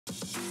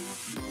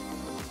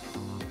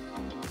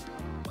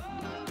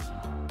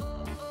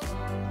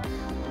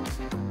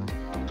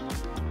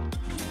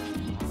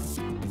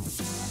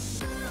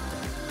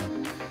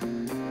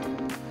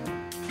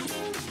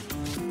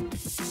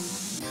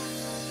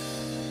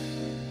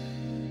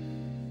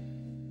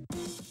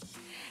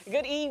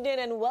Good evening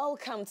and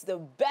welcome to the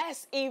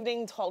best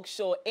evening talk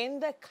show in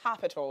the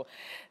capital.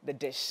 The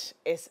Dish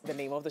is the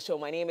name of the show.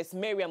 My name is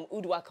Miriam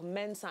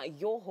Mensa,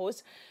 your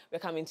host. We're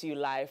coming to you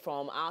live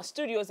from our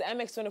studios,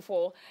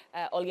 MX24,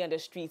 Oleander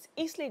Street,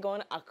 East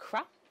Legon,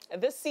 Accra.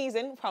 This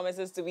season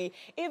promises to be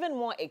even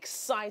more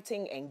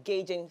exciting,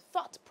 engaging,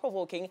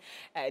 thought-provoking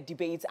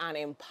debates and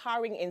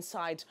empowering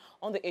insight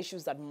on the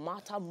issues that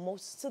matter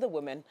most to the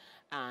women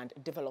and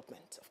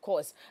development. Of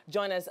course,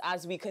 join us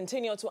as we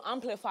continue to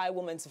amplify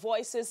women's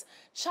voices,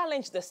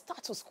 challenge the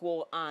status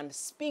quo, and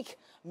spark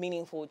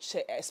meaningful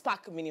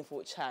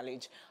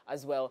challenge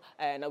as well.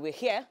 And we're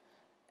here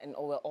and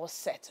we're all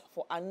set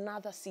for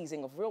another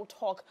season of Real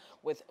Talk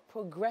with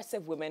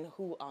progressive women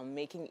who are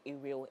making a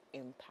real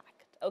impact.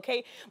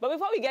 Okay, but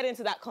before we get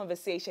into that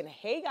conversation,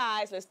 hey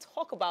guys, let's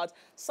talk about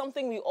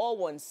something we all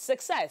want: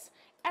 success.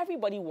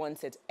 Everybody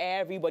wants it.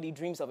 Everybody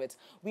dreams of it.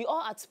 We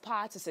all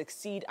aspire to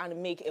succeed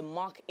and make a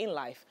mark in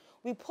life.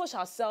 We push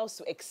ourselves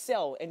to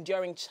excel,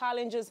 enduring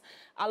challenges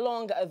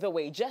along the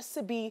way just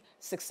to be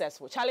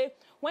successful. Charlie,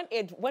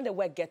 when the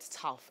work gets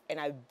tough, and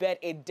I bet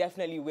it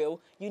definitely will,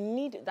 you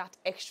need that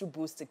extra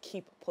boost to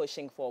keep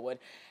pushing forward.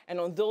 And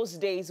on those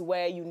days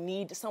where you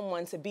need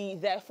someone to be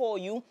there for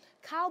you,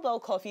 Cowbell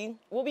Coffee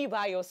will be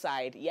by your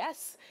side.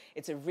 Yes,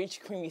 it's a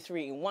rich, creamy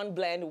 3-in-1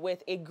 blend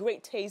with a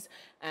great taste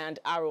and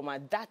aroma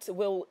that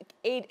will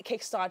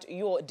kickstart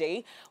your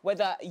day.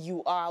 Whether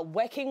you are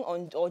working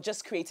on or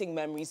just creating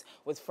memories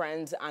with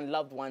friends and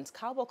loved ones,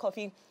 Cowbell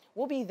Coffee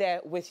will be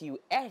there with you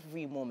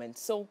every moment.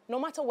 So no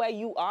matter where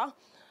you are,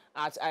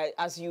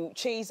 as you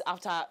chase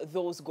after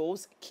those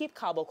goals, keep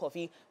Cowbell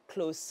Coffee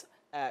close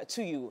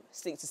to you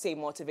to stay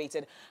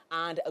motivated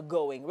and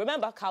going.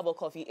 Remember, Cowbell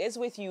Coffee is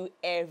with you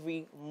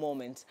every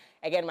moment.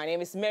 Again, my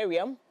name is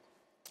Miriam.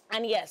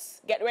 And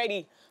yes, get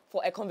ready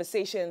for a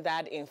conversation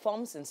that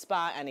informs,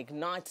 inspires, and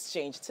ignites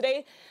change.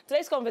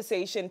 Today's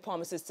conversation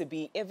promises to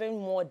be even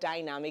more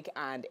dynamic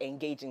and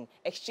engaging.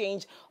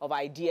 Exchange of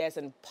ideas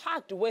and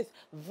packed with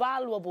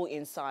valuable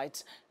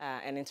insights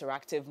and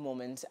interactive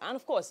moments. And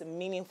of course,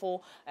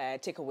 meaningful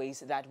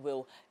takeaways that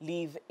will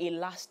leave a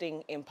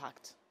lasting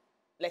impact.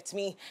 Let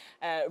me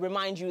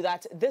remind you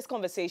that this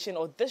conversation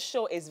or this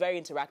show is very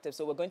interactive.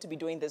 So we're going to be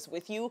doing this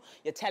with you.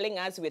 You're telling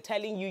us, we're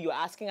telling you, you're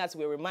asking us,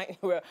 we're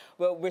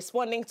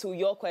responding to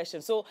your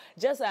questions. So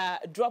just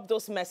drop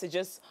those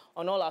messages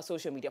on all our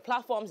social media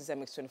platforms. It's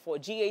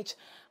MX24GH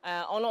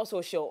on all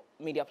social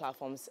media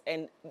platforms.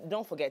 And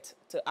don't forget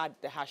to add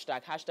the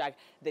hashtag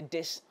the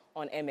dish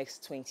on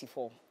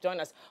MX24. Join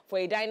us for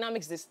a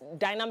dynamic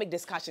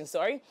discussion,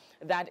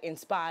 that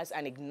inspires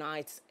and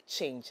ignites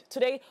change.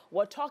 Today,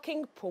 we're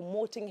talking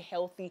promoting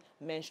healthy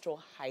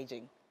menstrual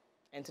hygiene.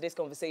 And today's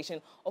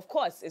conversation, of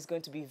course, is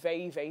going to be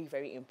very, very,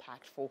 very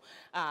impactful.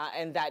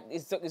 And that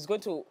is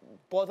going to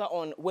bother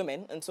on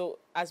women. And so,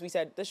 as we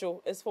said, the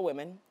show is for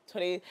women.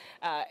 Today,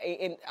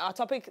 in our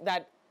topic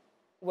that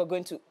we're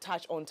going to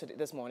touch on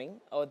this morning,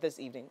 or this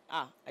evening.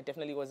 I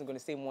definitely wasn't going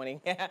to say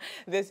morning.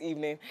 This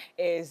evening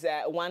is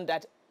one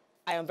that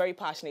I am very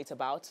passionate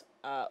about.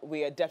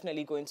 We are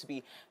definitely going to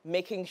be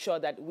making sure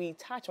that we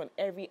touch on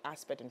every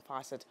aspect and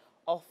facet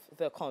of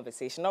the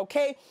conversation.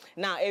 Okay?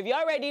 Now, if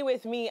you're ready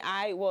with me,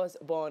 I was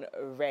born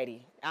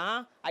ready.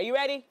 Are you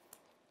ready?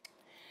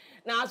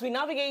 Now, as we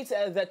navigate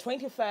the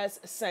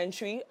 21st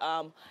century,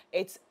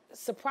 it's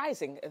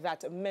surprising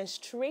that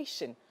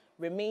menstruation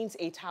remains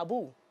a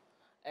taboo.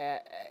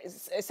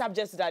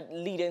 Subjects that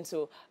lead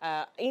into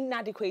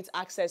inadequate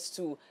access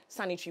to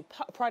sanitary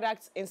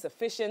products,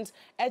 insufficient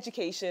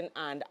education,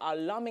 and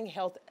alarming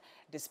health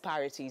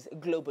disparities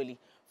globally.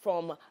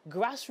 From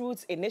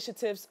grassroots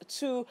initiatives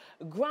to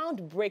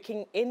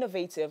groundbreaking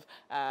innovations,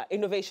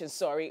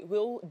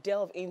 we'll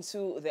delve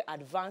into the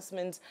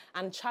advancements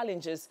and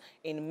challenges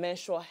in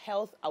menstrual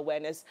health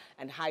awareness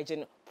and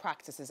hygiene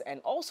practices,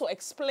 and also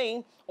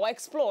explore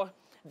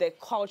the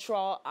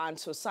cultural and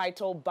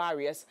societal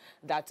barriers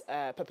that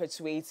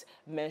perpetuate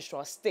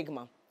menstrual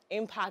stigma.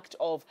 Impact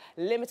of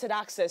limited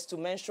access to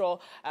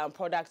menstrual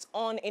products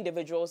on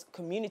individuals,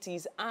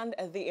 communities, and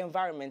the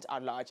environment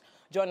at large.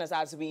 Join us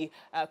as we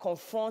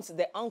confront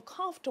the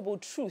uncomfortable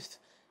truth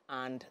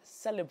and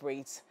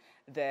celebrate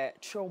the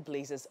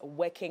trailblazers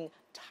working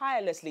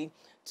tirelessly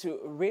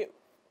to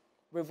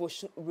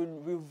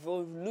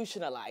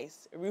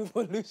revolutionize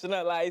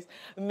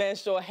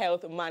menstrual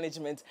health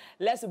management.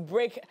 Let's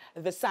break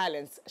the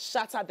silence,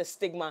 shatter the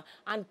stigma,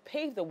 and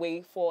pave the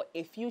way for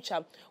a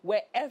future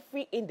where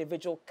every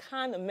individual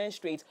can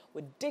menstruate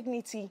with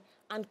dignity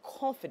and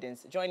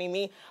confidence. Joining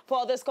me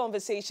for this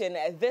conversation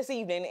this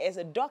evening is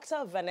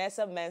Dr.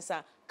 Vanessa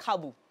Mensah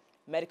Kabu,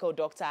 medical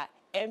doctor,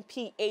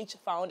 MPH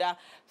founder,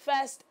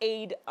 First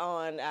Aid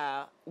on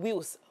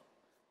Wheels.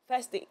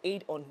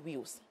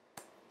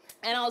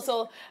 And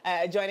also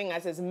joining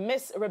us is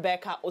Miss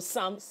Rebecca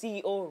Osam,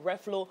 CEO,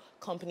 Reflow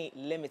Company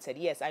Limited.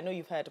 Yes, I know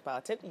you've heard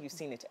about it. You've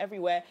seen it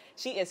everywhere.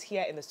 She is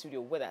here in the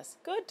studio with us.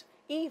 Good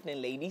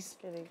evening, ladies.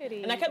 Good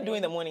evening. And I kept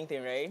doing the morning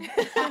thing, right?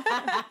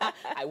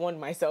 I warned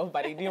myself,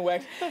 but it didn't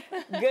work.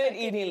 Good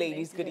evening,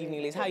 ladies. Good evening,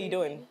 ladies. How are you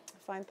doing?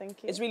 Fine,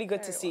 thank you. It's really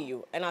good to see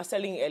you. And I was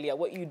telling you earlier,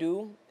 what you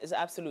do is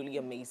absolutely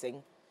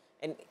amazing.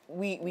 And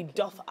we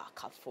doff our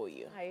cap for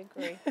you. I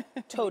agree.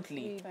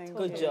 Totally.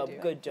 Good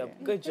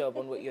job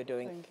on what you're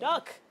doing.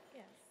 Doc,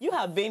 Yes. you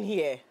have been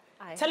here.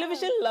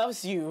 Television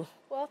loves you.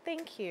 Well,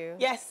 thank you.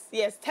 Yes,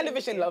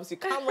 television loves you.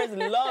 Cameras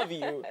love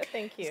you.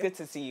 Thank you. It's good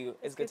to see you.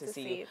 It's good to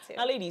see you.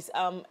 Now, ladies,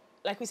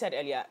 like we said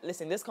earlier,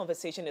 listen, this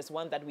conversation is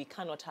one that we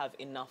cannot have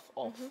enough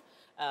of.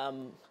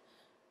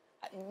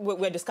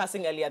 We're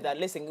discussing earlier that,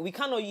 listen, we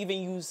cannot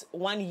even use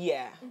 1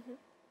 year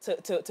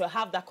to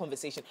have that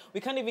conversation.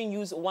 We can't even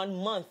use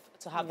 1 month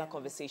to have that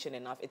conversation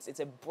enough. It's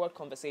a broad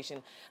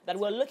conversation that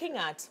we're looking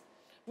at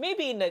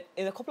maybe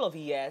in a couple of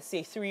years,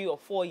 say 3 or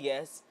 4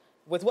 years,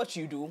 with what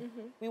you do,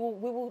 we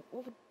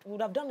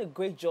would have done a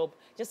great job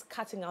just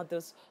cutting out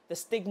the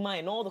stigma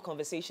and all the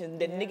conversation,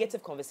 the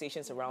negative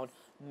conversations around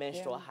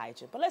menstrual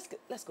hygiene. But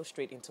let's go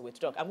straight into it.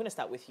 Doc, I'm going to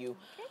start with you.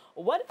 Okay.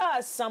 What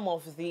are some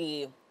of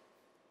the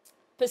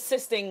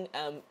persisting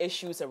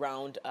issues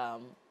around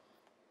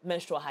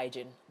menstrual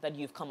hygiene that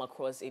you've come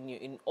across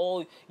in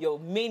all your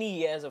many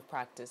years of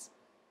practice?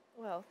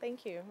 Well,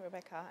 thank you,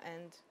 Rebecca,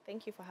 and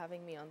thank you for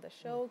having me on the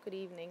show. Good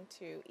evening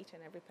to each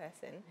and every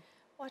person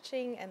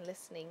watching and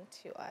listening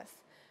to us.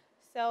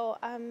 So,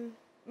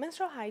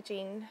 menstrual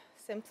hygiene,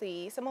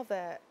 simply some of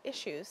the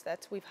issues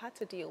that we've had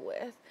to deal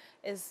with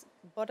is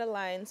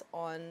borderlines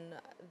on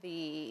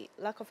the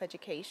lack of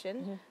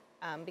education,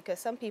 because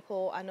some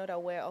people are not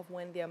aware of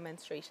when their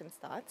menstruation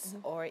starts,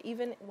 or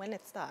even when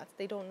it starts,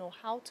 they don't know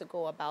how to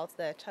go about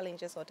the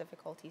challenges or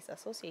difficulties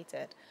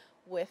associated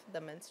with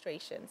the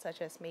menstruation,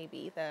 such as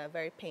maybe the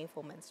very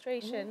painful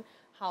menstruation,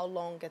 how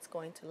long it's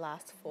going to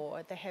last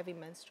for, the heavy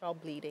menstrual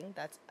bleeding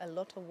that a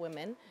lot of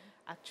women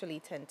actually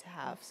tend to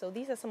have. So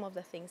these are some of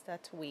the things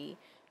that we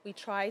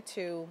try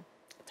to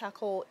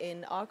tackle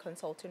in our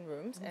consulting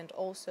rooms and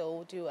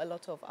also do a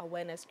lot of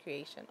awareness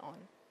creation on.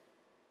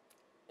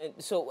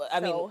 So,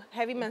 I mean,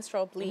 heavy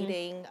menstrual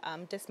bleeding,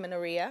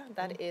 dysmenorrhea,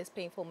 that is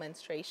painful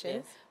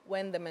menstruation,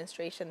 when the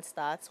menstruation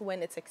starts,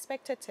 when it's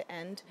expected to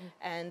end,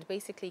 and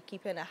basically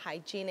keeping a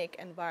hygienic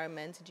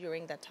environment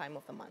during that time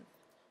of the month.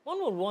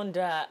 One would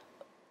wonder,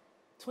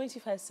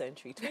 21st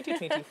century,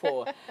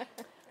 2024.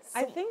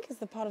 I think it's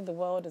the part of the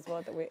world as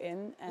well that we're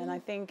in, and I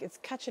think it's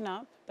catching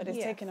up, but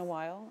it's taken a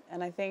while.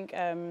 And I think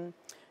in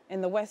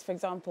the West, for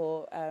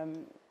example,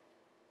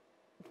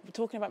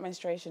 talking about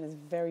menstruation is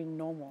very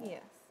normal.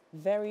 Yes.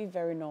 Very,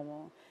 very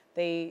normal.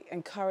 They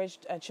encourage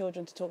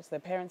children to talk to their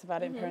parents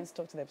about it, and parents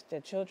talk to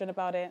their children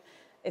about it.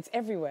 It's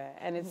everywhere,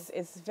 and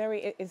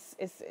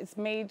it's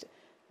made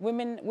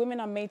women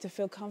are made to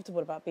feel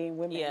comfortable about being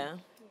women. Yeah.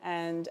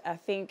 And I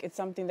think it's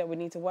something that we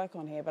need to work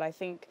on here. But I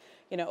think,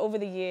 you know, over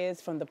the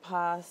years from the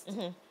past,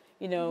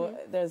 you know,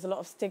 there's a lot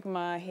of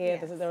stigma here.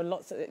 Yes. There are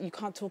lots of, you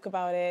can't talk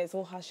about it. It's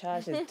all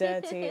hush-hush. It's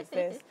dirty. It's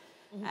this.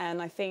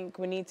 And I think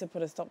we need to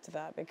put a stop to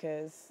that,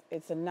 because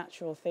it's a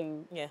natural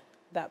thing. Yeah.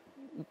 That,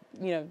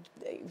 you know,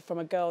 from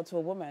a girl to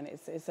a woman,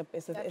 it's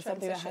something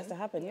that has to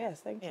happen. Yes,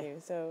 thank you.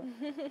 So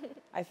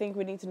I think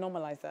we need to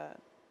normalize that.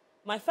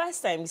 My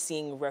first time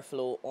seeing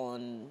Reflo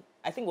on,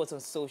 I think it was on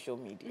social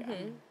media,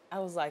 I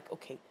was like,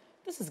 okay,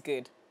 this is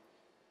good.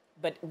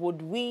 But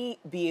would we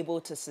be able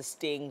to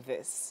sustain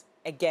this?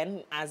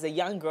 Again, as a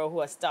young girl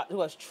who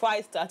has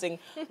tried starting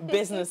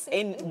business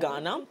in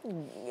Ghana,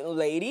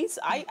 ladies,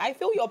 I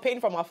feel your pain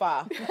from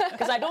afar,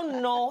 because I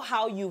don't know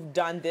how you've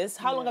done this.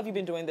 How long have you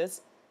been doing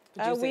this?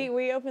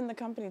 We opened the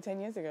company 10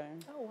 years ago.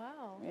 Oh,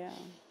 wow. Yeah.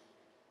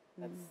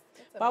 That's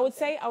but I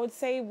would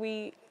say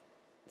we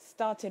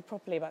started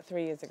properly about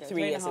 3 years ago.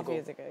 3.5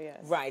 years ago, yes.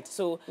 Right.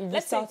 So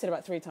let's started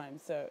about 3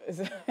 times. So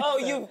oh,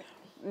 you.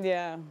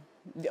 Yeah.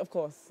 Of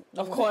course.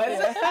 Of course.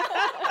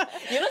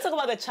 You're not talking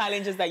about the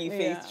challenges that you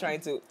faced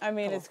trying to. I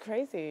mean, it's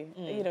crazy.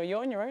 You know,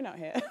 you're on your own out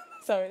here.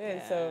 So it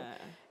is. So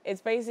it's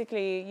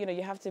basically, you know,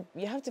 you have to,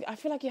 I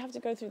feel like you have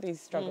to go through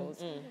these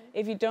struggles.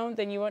 If you don't,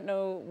 then you won't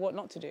know what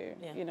not to do.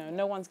 Yeah. You know,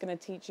 no one's going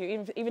to teach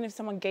you. Even if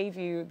someone gave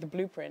you the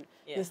blueprint,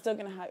 you're still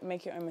going to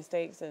make your own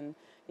mistakes, and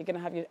you're going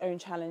to have your own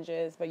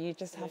challenges, but you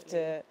just have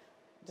to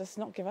just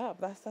not give up.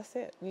 That's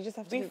it. You just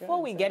have to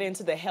Before we get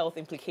into the health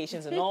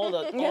implications and all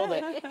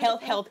the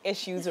health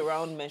issues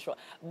around menstrual,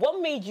 what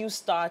made you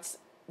start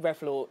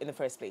Reflo in the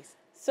first place?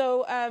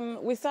 So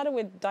we started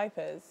with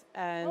diapers,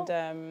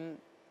 and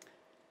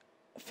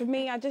for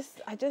me, I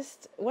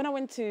just when I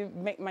went to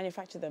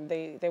manufacture them,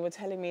 they were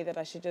telling me that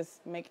I should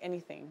just make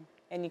anything,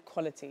 any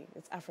quality.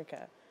 It's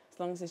Africa, as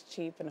long as it's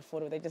cheap and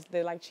affordable.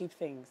 They like cheap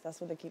things.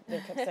 That's what they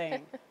kept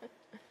saying.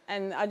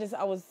 And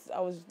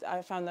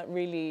I found that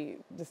really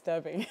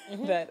disturbing.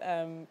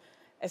 That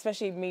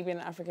especially me being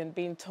an African,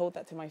 being told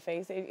that to my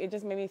face, it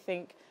just made me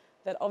think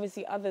that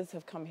obviously others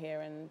have come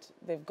here and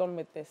they've gone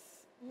with this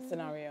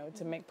scenario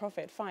to make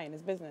profit. Fine,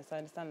 it's business. I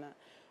understand that,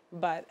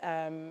 but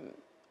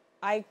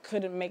I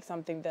couldn't make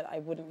something that I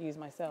wouldn't use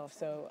myself.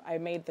 So I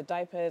made the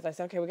diapers. I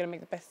said, okay, we're going to make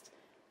the best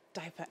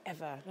diaper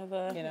ever.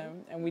 You know,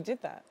 and we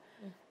did that.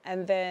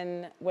 And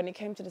then when it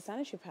came to the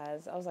sanitary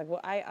pads, I was like,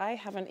 well, I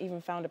haven't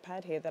even found a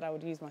pad here that I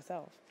would use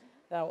myself,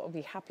 that I would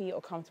be happy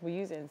or comfortable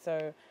using.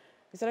 So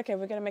we said, okay,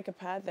 we're going to make a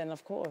pad. Then,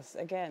 of course,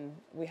 again,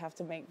 we have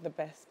to make the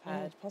best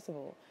pad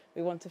possible.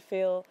 We want to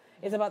feel.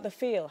 It's about the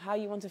feel, how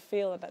you want to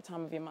feel at that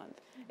time of your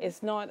month.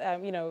 It's not,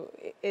 you know,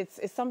 it's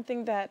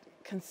something that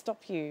can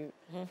stop you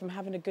from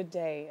having a good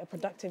day, a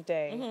productive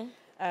day.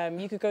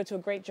 You could go to a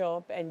great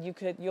job, and you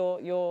could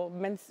your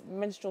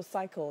menstrual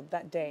cycle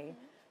that day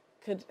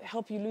could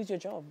help you lose your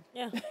job.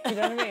 Yeah. You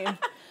know what I mean?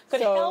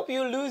 Could help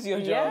you lose your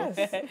job.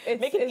 Yes.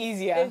 Make it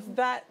easier. It's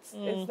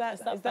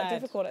that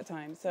difficult at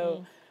times.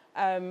 So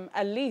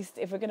at least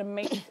if we're going to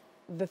make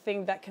the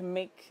thing that can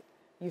make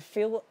you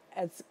feel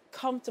as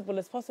comfortable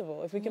as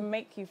possible, if we can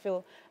make you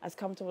feel as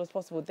comfortable as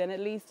possible, then at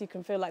least you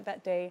can feel like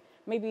that day,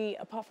 maybe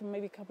apart from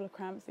maybe a couple of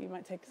cramps that you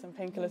might take some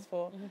painkillers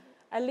for,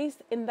 at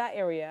least in that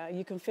area,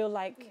 you can feel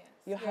like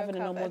you're having a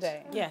normal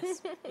day.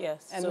 Yes,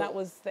 yes. And so that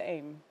was the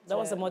aim. that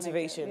was the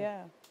motivation.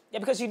 Yeah. Yeah,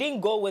 because you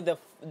didn't go with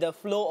the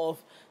flow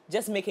of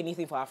just make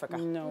anything for Africa.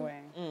 No way.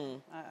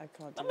 I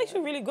can't do That makes you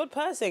a really good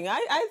person,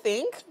 I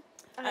think.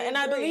 And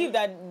I agree. believe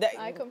that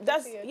I completely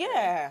that's, agree.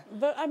 yeah.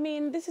 But I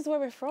mean, this is where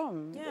we're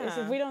from.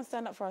 Yeah. If we don't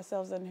stand up for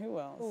ourselves, then who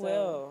will? Who So,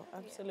 will?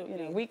 Absolutely.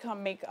 you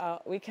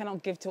know, we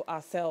cannot give to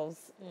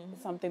ourselves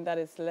something that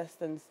is less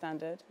than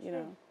standard, you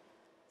know.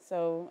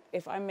 So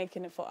if I'm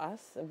making it for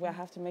us, we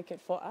have to make it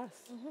for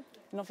us.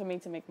 Not for me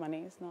to make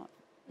money. It's not,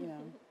 you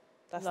know,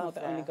 that's Love not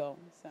the only that. goal.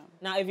 So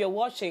Now, if you're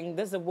watching,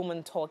 there's a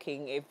woman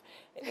talking,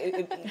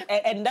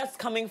 and that's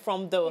coming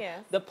from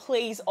the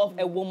place of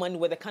a woman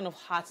with the kind of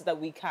heart that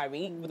we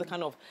carry, with the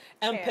kind of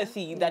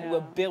empathy that we're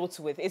built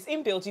with. It's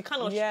inbuilt. You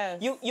cannot.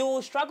 You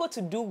will struggle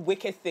to do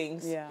wicked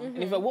things. Yeah.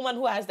 And if a woman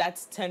who has that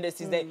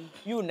tendency, that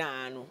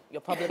no, your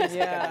problem is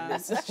bigger than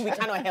this. We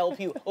cannot help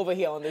you over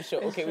here on the show.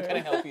 Okay, we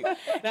cannot help you.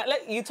 Now,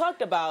 you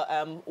talked about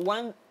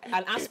an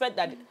aspect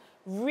that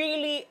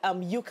really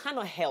you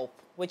cannot help,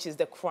 which is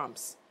the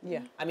cramps.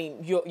 Yeah. I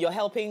mean, you're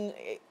helping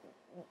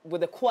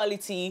with the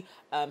quality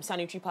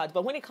sanitary pads,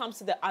 but when it comes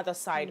to the other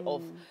side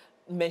of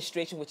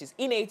menstruation, which is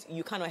innate,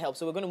 you cannot help.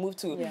 So we're going to move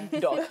to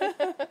Doc.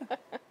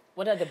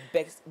 What are the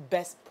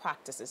best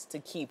practices to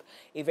keep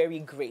a very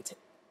great,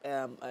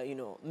 you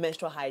know,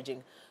 menstrual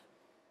hygiene,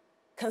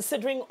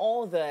 considering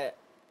all the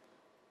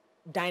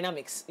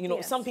dynamics? You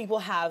know, some people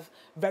have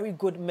very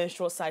good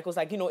menstrual cycles,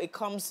 like, you know, it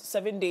comes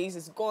 7 days,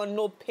 it's gone,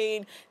 no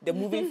pain, they're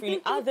moving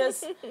freely.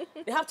 Others,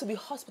 they have to be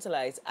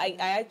hospitalized. I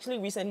actually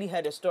recently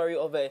heard a story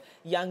of a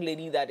young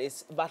lady that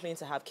is battling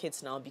to have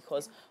kids now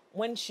because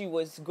when she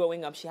was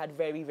growing up, she had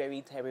very, very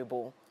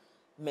terrible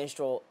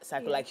menstrual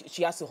cycle. Like,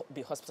 she has to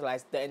be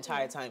hospitalized the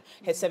entire time.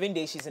 Her 7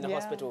 days she's in the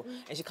hospital,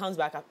 and she comes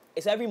back,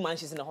 it's every month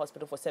she's in the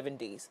hospital for 7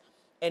 days.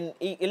 And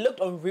it looked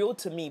unreal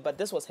to me, but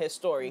this was her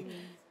story.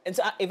 And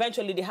so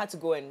eventually they had to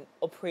go and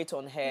operate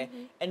on her.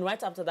 And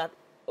right after that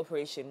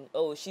operation,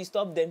 she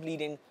stopped then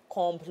bleeding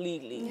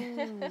completely.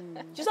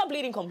 She stopped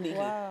bleeding completely.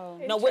 Wow.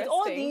 Now, with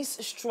all these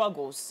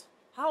struggles,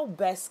 how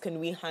best can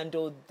we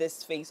handle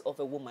this phase of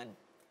a woman?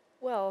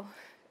 Well,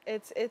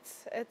 it's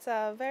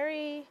a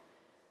very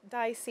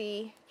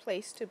dicey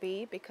place to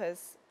be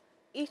because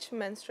each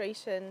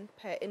menstruation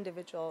per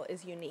individual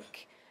is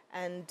unique.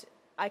 And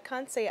I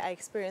can't say I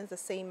experience the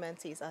same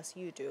menses as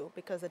you do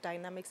because the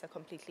dynamics are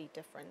completely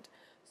different.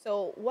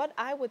 So what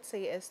I would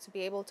say is to be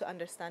able to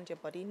understand your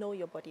body, know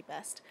your body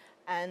best,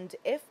 and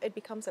if it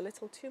becomes a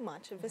little too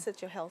much,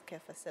 visit your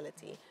healthcare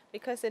facility.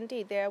 Because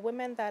indeed, there are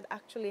women that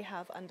actually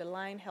have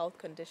underlying health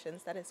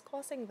conditions that is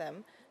causing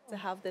them to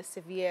have this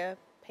severe,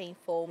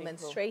 painful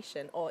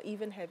menstruation or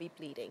even heavy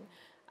bleeding.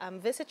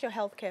 Visit your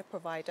healthcare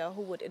provider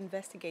who would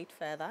investigate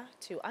further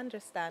to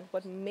understand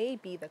what may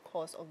be the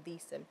cause of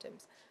these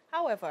symptoms.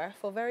 However,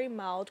 for very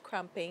mild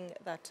cramping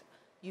that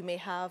you may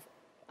have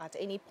at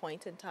any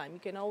point in time, you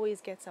can always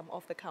get some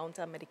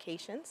off-the-counter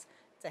medications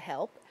to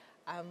help.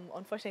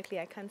 Unfortunately,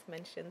 I can't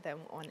mention them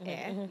on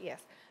air,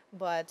 yes.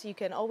 But you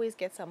can always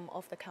get some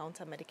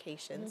off-the-counter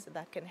medications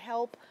that can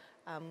help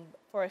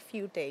for a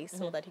few days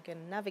so that you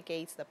can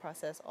navigate the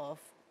process of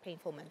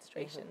painful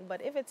menstruation.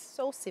 But if it's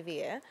so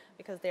severe,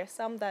 because there are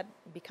some that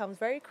becomes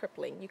very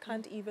crippling, you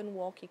can't even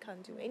walk, you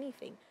can't do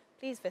anything,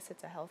 please visit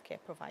a healthcare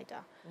provider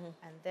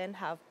and then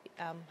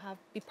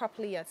be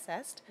properly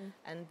assessed,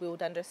 and we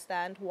would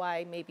understand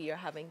why maybe you're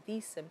having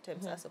these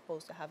symptoms as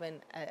opposed to having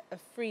a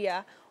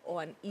freer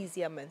or an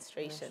easier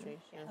menstruation.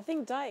 I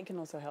think diet can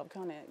also help,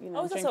 can't it? You know,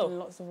 Oh, is that drinking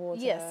so? lots of water.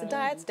 Yes, the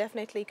diets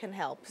definitely can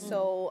help.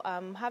 So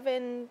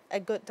having a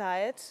good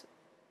diet,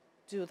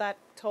 do that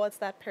towards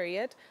that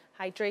period.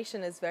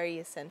 Hydration is very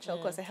essential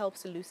because it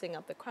helps loosening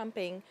up the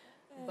cramping.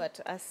 But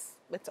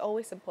it's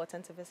always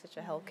important to visit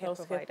your healthcare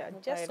provider,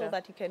 just so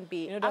that you can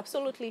be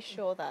absolutely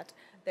sure that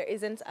there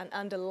isn't an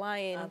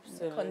underlying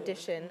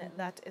condition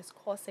that is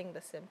causing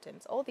the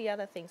symptoms. All the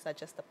other things are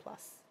just a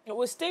plus.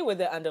 We'll stay with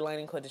the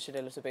underlying condition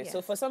a little bit.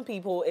 So for some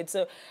people,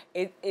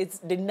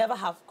 they never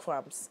have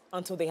cramps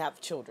until they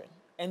have children.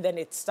 And then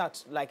it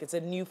starts, like, it's a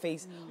new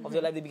phase of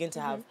their life. They begin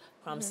to have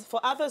cramps. For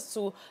others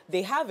too,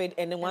 they have it,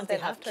 and then once they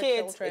have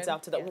kids, it's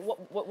after that.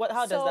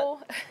 How does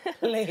that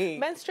play?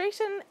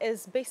 Menstruation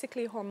is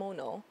basically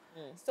hormonal.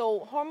 So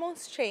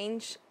hormones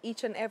change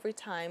each and every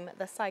time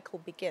the cycle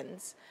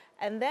begins.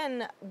 And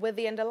then with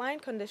the underlying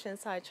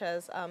conditions such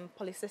as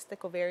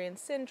polycystic ovarian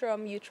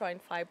syndrome, uterine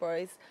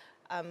fibroids,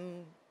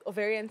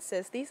 ovarian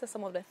cysts, these are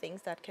some of the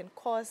things that can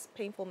cause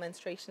painful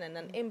menstruation and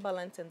an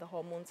imbalance in the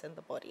hormones in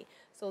the body.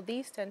 So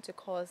these tend to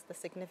cause the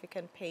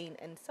significant pain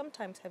and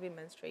sometimes heavy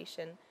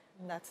menstruation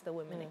that the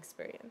women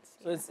experience.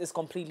 So it's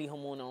completely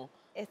hormonal.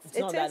 It's It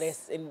not that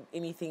is- it's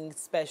anything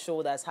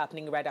special that's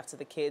happening right after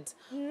the kids.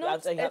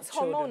 After you have It's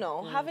children.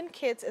 hormonal. Having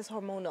kids is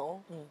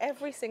hormonal.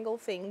 Every single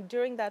thing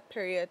during that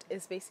period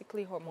is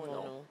basically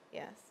hormonal.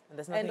 Yes. And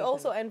there's nothing And you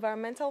also can-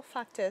 environmental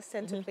factors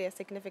tend to play a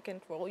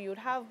significant role. You would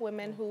have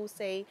women who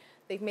say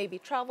they've maybe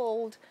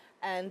traveled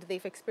and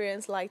they've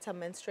experienced lighter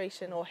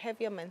menstruation or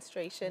heavier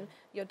menstruation.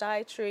 Your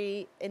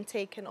dietary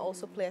intake can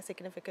also play a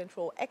significant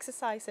role.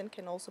 Exercising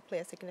can also play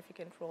a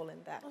significant role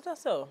in that. Oh,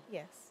 that's so.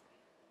 Yes.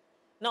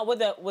 Now with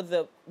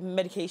the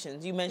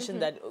medications, you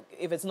mentioned that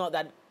if it's not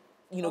that,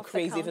 you know, Off the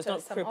crazy, if it's counter,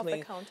 not some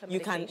crippling, off-the-counter you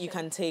can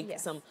medication. take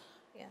Yes. some.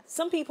 Yes.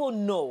 Some people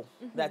know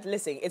that,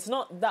 listen, it's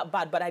not that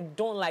bad, but I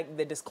don't like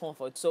the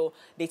discomfort, so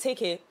they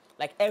take it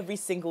like every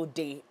single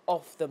day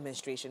of the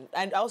menstruation.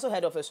 And I also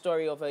heard of a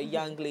story of a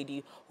young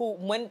lady who,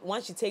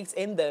 once she takes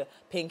in the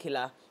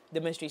painkiller,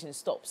 the menstruation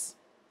stops.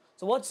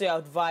 So what's your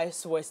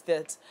advice with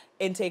that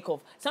intake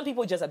of? Some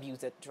people just abuse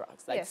the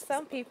drugs. Like, Yes,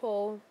 some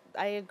people,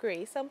 I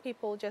agree. Some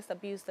people just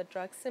abuse the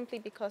drugs simply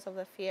because of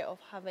the fear of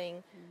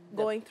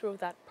going through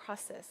that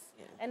process.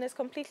 Yeah. And it's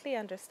completely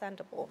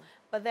understandable.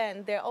 But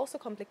then there are also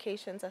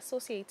complications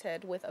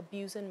associated with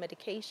abusing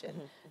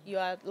medication. You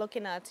are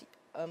looking at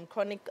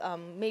chronic,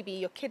 maybe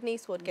your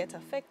kidneys would get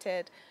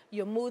affected,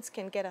 your moods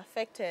can get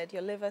affected,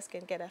 your livers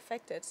can get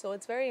affected. So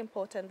it's very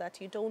important that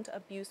you don't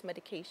abuse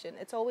medication.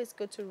 It's always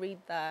good to read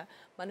the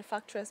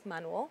manufacturer's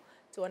manual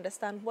to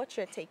understand what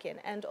you're taking.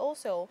 And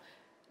also,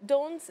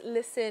 don't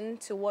listen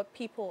to what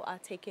people are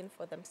taking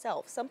for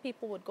themselves. Some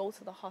people would go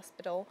to the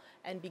hospital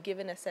and be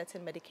given a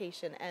certain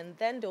medication, and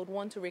then they would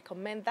want to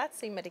recommend that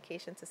same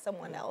medication to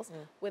someone else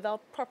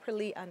without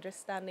properly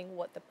understanding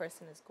what the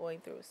person is going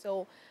through.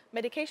 So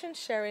medication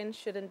sharing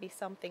shouldn't be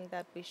something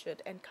that we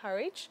should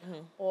encourage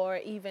or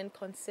even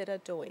consider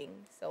doing.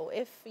 So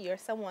if you're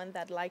someone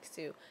that likes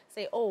to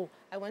say, oh,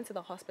 I went to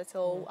the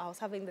hospital, I was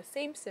having the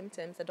same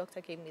symptoms, the doctor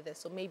gave me this,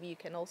 so maybe you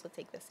can also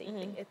take the same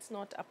thing. It's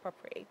not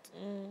appropriate.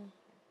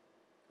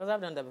 because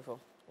I've done that before.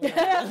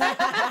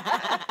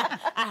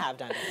 I have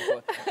done that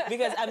before.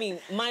 Because, I mean,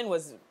 mine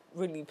was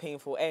really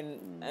painful.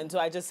 And so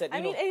I just said, I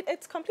mean,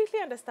 it's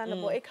completely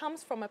understandable. It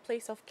comes from a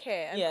place of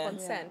care and Yeah.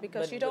 concern Yeah.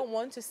 because you don't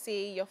want to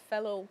see your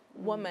fellow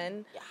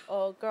woman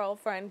or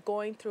girlfriend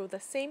going through the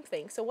same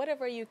thing. So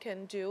whatever you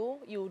can do,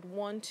 you would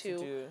want to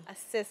do.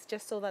 assist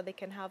just so that they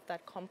can have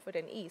that comfort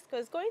and ease.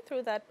 Because going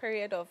through that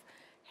period of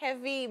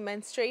heavy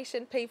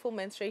menstruation, painful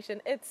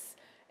menstruation, it's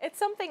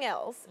something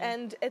else.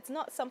 And it's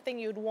not something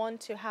you'd want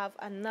to have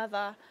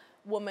another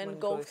woman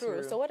go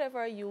through. So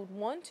whatever you'd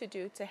want to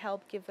do to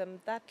help give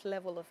them that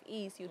level of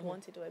ease, you'd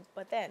want to do it.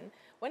 But then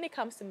when it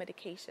comes to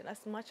medication,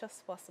 as much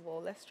as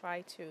possible, let's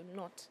try to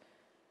not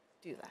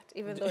do that,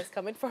 even though it's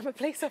coming from a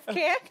place of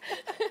care.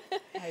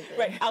 I agree.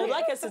 Right, I would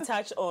like us to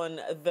touch on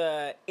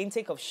the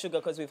intake of sugar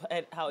because we've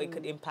heard how it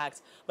could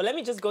impact. But let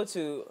me just go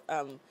to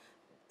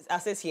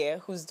Asis here,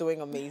 who's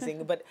doing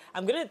amazing. But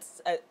I'm going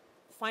to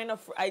find out,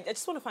 I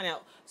just want to find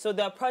out. So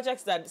there are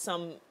projects that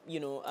some,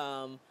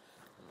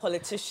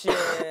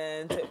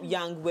 politicians,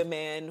 young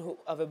women who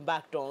have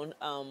embarked on,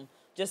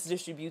 just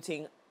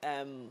distributing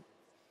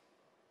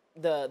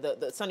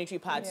the sanitary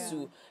pads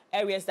to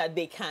areas that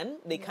they can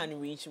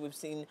reach. We've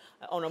seen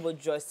Honorable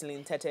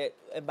Joycelyn Tete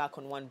embark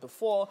on one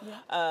before.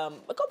 A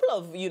couple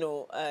of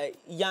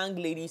young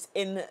ladies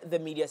in the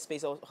media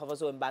space have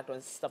also embarked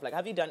on stuff like.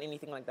 Have you done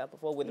anything like that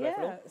before with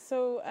Reflow?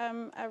 So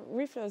at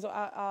Reflow,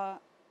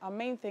 our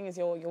main thing is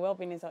your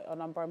well-being is our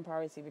number one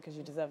priority because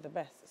you deserve the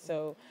best.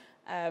 So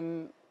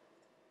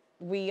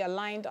we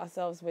aligned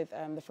ourselves with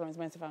the Florence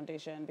Mensa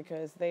Foundation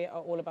because they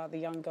are all about the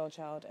young girl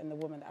child and the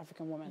woman, the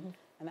African woman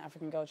and the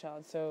African girl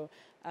child. So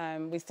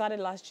we started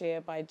last year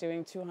by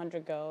doing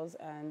 200 girls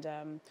and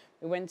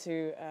we went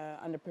to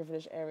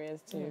underprivileged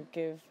areas to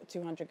give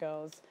 200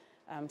 girls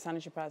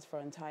sanitary pads for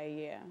an entire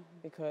year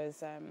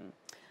because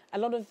a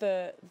lot of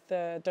the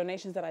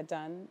donations that I've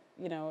done,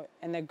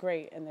 and they're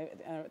great and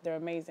they're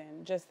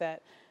amazing, just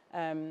that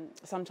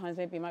sometimes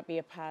maybe it might be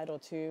a pad or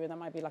two and that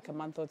might be like a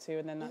month or two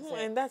and then that's it.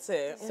 And that's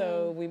it.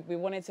 So we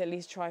wanted to at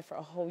least try for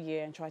a whole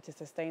year and try to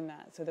sustain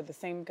that so that the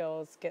same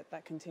girls get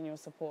that continual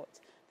support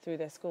through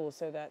their school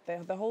so that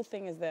the whole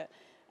thing is that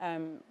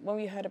when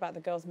we heard about the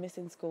girls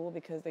missing school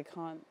because they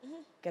can't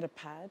get a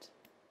pad.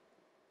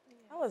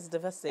 That was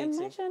devastating.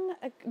 Imagine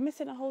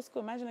missing a whole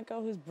school. Imagine a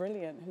girl who's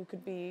brilliant, who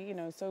could be,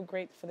 so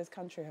great for this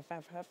country,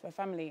 her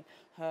family,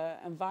 her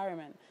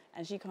environment,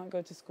 and she can't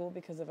go to school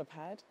because of a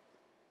pad.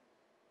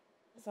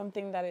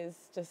 Something that is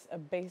just a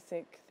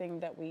basic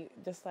thing that we,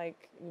 just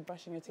like you're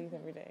brushing your teeth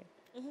every day.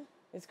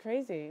 It's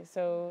crazy.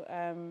 So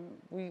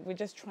we're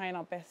just trying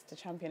our best to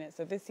champion it.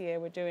 So this year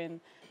we're doing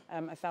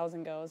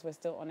 1,000 girls. We're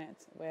still on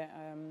it.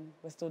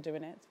 We're still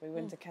doing it. We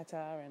went to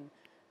Qatar and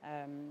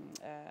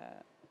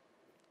a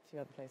few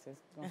other places.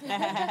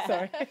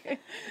 Sorry.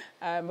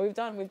 We're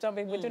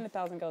doing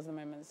 1,000 girls at the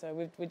moment.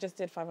 So we just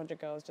did 500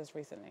 girls just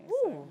recently.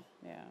 Ooh.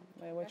 So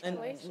yeah, we're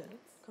trying.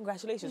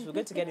 Congratulations. We're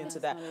good to get into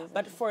that.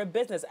 But for a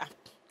business,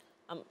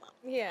 but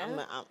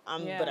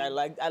I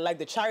like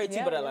the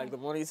charity, but I like the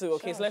money too.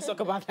 Okay, so let's talk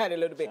about that a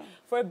little bit.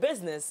 For a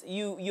business,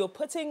 you're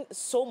putting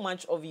so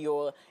much of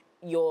your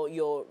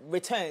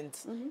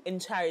returns in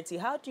charity.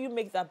 How do you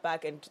make that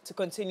back and to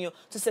continue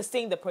to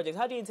sustain the project?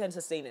 How do you intend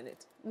sustaining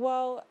it?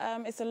 Well,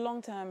 it's a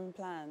long-term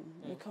plan.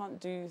 You can't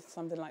do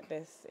something like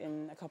this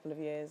in a couple of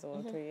years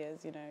or 3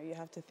 years. You know, you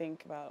have to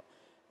think about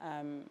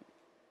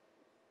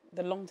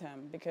the long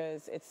term,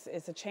 because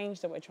it's a change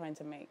that we're trying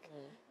to make.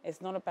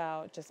 It's not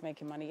about just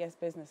making money. Yes,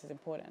 business is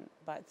important,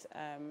 but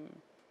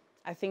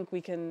I think we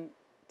can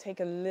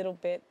take a little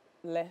bit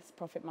less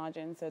profit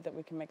margin so that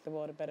we can make the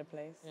world a better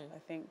place. I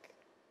think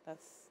that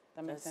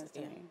makes sense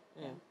to me.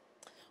 Yeah.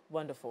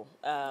 Wonderful.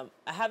 I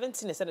haven't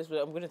seen a sentence, but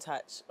I'm going to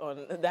touch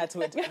on that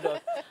with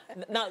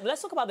Now,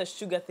 let's talk about the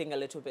sugar thing a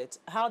little bit.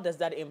 How does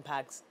that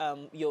impact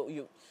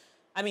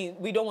I mean,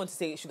 we don't want to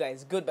say sugar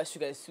is good, but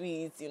sugar is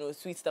sweet. You know,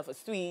 sweet stuff is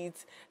sweet.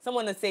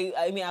 Someone will say,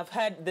 I mean, I've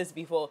heard this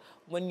before.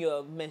 When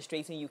you're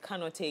menstruating, you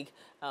cannot take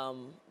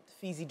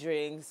fizzy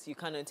drinks. You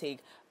cannot take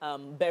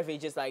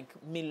beverages like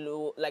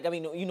Milo. Like, I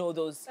mean, you know,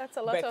 those That's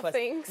a lot of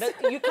things.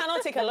 You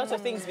cannot take a lot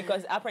of things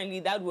because apparently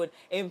that would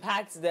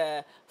impact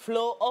the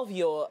flow of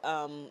your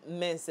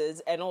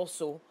menses, and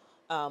also,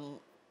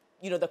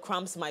 you know, the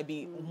cramps might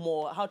be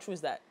more. How true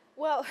is that?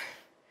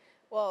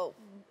 Well,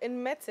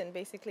 in medicine,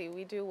 basically,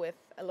 we do with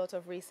a lot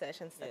of research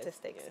and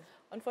statistics. Yes.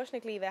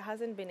 Unfortunately, there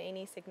hasn't been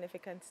any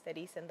significant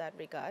studies in that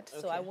regard,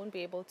 so I won't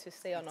be able to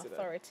say on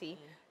authority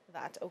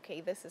that, okay,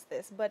 this is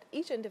this. But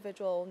each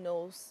individual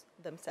knows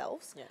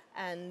themselves,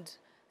 and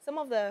some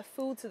of the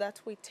foods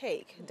that we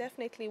take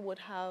definitely would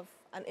have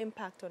an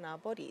impact on our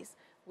bodies.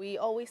 We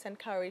always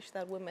encourage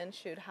that women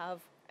should have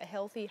a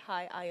healthy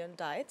high iron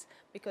diet,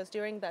 because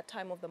during that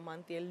time of the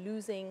month they're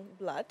losing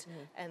blood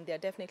and they're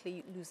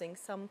definitely losing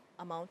some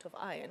amount of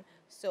iron.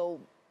 So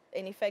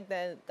in effect,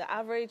 the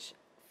average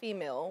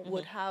female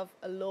would have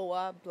a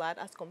lower blood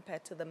as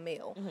compared to the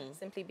male,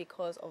 simply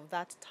because of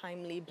that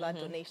timely blood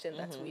donation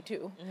that we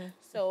do.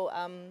 So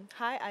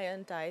high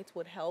iron diet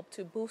would help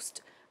to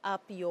boost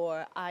up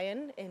your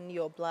iron in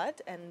your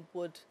blood and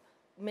would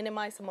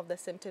minimize some of the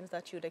symptoms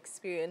that you'd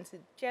experience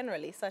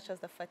generally, such as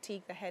the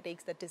fatigue, the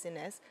headaches, the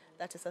dizziness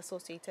that is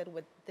associated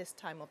with this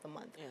time of the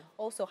month.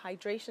 Also,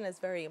 hydration is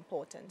very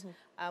important.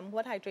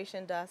 What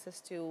hydration does is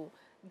to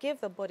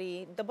give the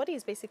body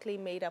is basically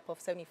made up of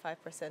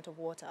 75% of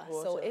water.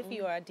 So if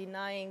you are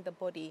denying the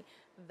body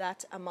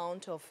that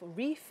amount of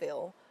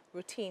refill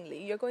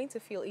routinely, you're going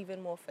to feel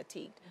even more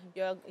fatigued.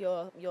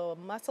 Your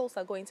muscles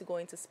are going to go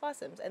into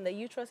spasms, and the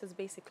uterus is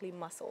basically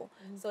muscle.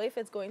 So if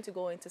it's going to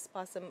go into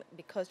spasm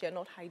because you're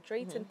not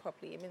hydrating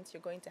properly, it means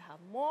you're going to have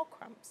more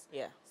cramps.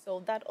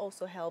 So that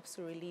also helps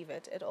to relieve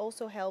it. It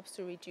also helps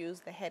to reduce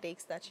the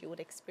headaches that you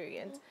would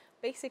experience.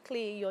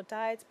 Basically, your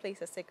diet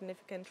plays a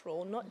significant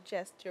role, not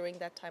just during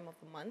that time of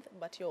the month,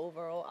 but your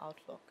overall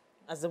outlook.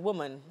 As a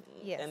woman,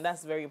 and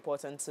that's very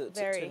important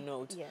to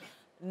note.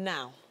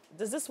 Now,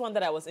 there's this one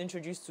that I was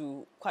introduced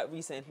to quite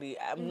recently.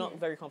 I'm not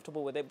very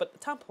comfortable with it, but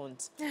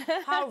tampons.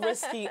 How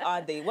risky are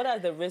they? What are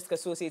the risks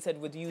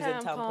associated with using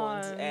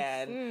tampons?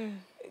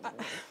 And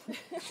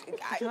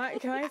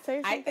can I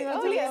say something?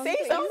 Please say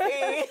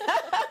something.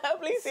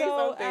 Please say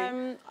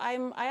something.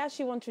 I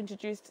actually want to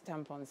introduce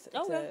tampons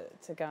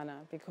to Ghana,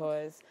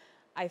 because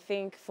I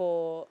think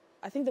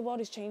the world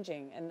is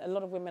changing and a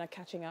lot of women are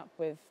catching up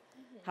with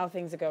how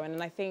things are going.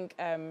 And I think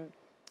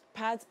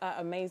pads are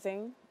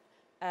amazing.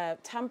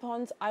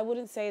 Tampons, I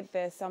wouldn't say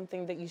they're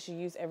something that you should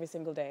use every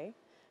single day,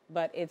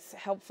 but it's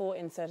helpful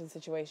in certain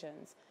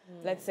situations.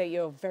 Let's say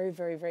you're a very,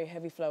 very, very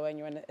heavy flower and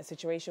you're in a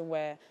situation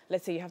where,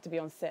 let's say you have to be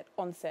on set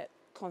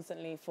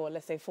constantly for,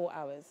 let's say, 4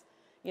 hours.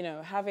 You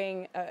know,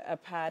 having a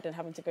pad and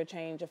having to go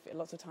change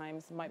lots of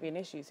times might be an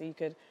issue. So you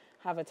could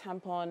have a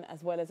tampon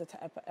as well as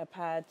a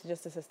pad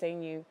just to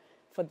sustain you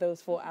for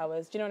those 4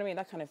 hours. Do you know what I mean?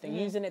 That kind of thing.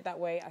 Using it that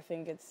way, I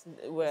think it's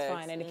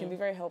fine. And it can be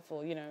very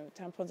helpful. You know,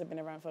 tampons have been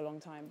around for a long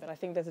time, but I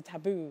think there's a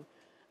taboo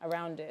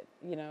around it.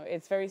 You know,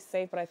 it's very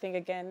safe, but I think,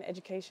 again,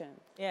 education.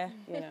 You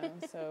know,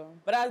 so.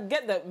 But I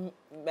get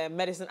the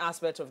medicine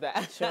aspect of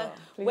that. Sure,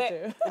 please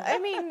do. I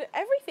mean,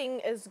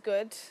 everything is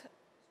good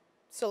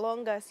so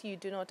long as you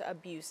do not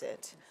abuse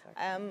it.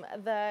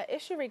 The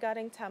issue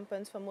regarding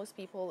tampons for most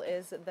people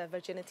is the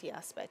virginity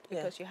aspect,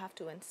 because you have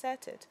to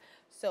insert it.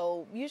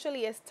 So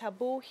usually it's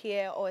taboo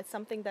here, or it's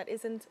something that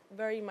isn't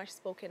very much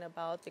spoken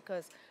about,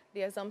 because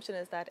the assumption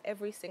is that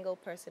every single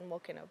person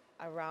walking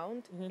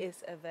around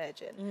is a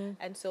virgin.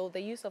 And so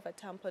the use of a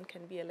tampon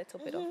can be a little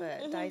bit of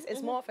a dice.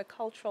 It's more of a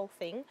cultural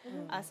thing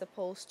as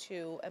opposed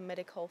to a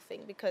medical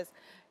thing, because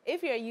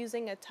if you're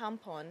using a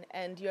tampon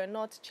and you're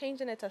not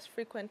changing it as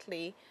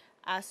frequently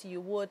as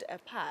you would a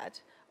pad,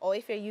 or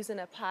if you're using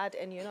a pad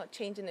and you're not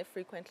changing it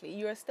frequently,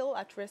 you're still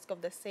at risk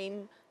of the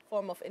same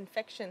form of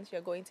infections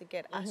you're going to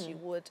get as you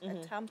would a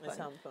tampon. A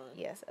tampon.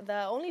 Yes.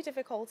 The only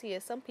difficulty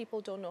is some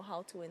people don't know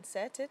how to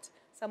insert it.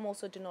 Some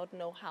also do not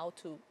know how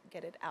to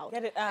get it out.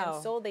 And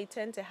so they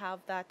tend to have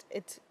that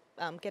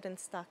getting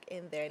stuck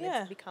in there, and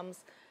it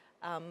becomes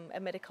a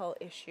medical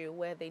issue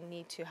where they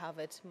need to have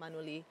it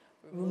manually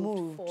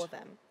removed for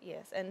them.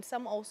 Yes. And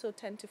some also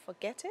tend to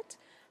forget it,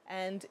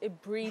 and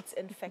it breeds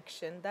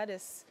infection. That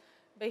is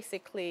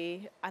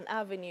basically an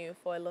avenue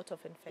for a lot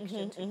of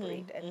infection to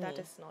breed, and that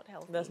is not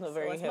healthy. That's not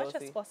very healthy. As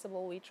much as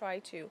possible, we try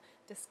to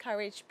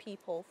discourage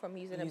people from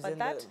using it,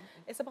 but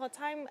it's about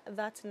time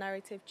that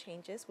narrative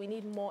changes. We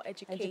need more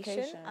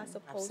education as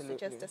opposed to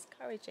just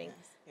discouraging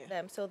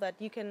them, so that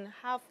you can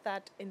have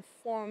that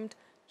informed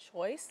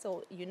choice.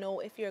 So you know,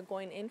 if you're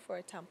going in for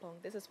a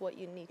tampon, this is what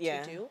you need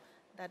to do.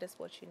 That is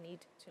what you need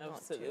to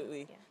not do.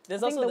 Yeah.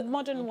 There's also the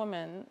modern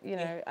woman, you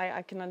know,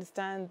 I can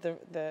understand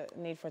the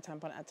need for a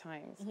tampon at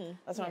times.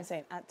 That's what I'm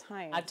saying, at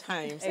times. At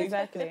times.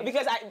 Exactly.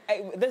 Because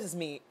this is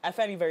me. I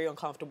find it very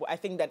uncomfortable. I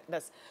think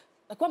that's...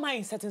 Like, what am I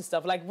inserting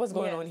stuff? Like, what's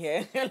going on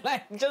here?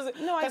 Like, just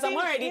because I'm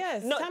already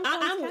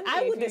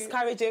I would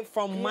discourage it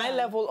from my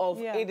level of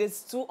it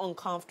is too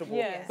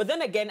uncomfortable. But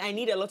then again, I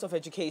need a lot of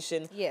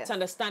education to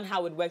understand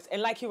how it works.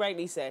 And like you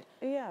rightly said,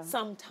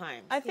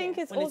 sometimes I think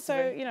it's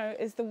also you know,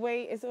 it's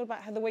all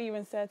about how the way you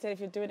insert it, if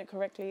you're doing it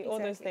correctly, all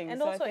those things. And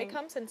so also, it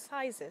comes in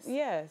sizes.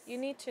 Yes, you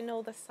need to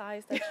know the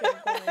size that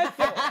you're going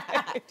for,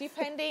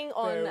 depending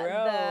on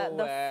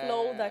the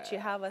flow that you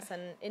have as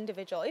an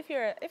individual. If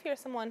you're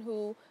someone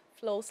who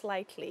flow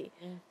slightly,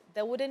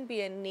 there wouldn't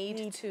be a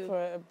need to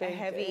for a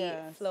heavy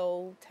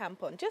flow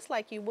tampon. Just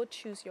like you would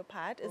choose your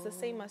pad, is the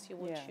same as you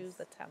would choose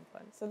the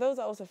tampon. So those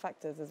are also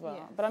factors as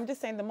well. But I'm just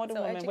saying, the modern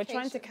woman, we're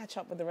trying to catch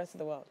up with the rest of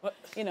the world.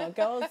 You know,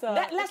 girls are...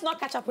 let's not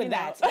catch up with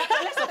that.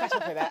 Let's not catch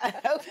up with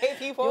that. Okay,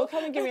 people. You'll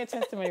come and give me a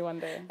testimony one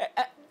day.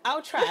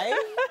 I'll try.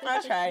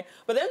 I'll try.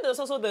 But then there's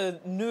also the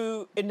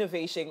new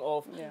innovation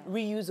of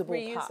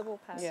reusable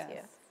pads.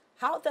 Yes.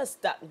 How does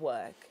that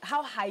work?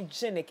 How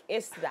hygienic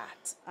is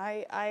that?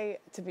 I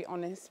to be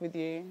honest with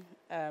you,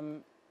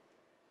 I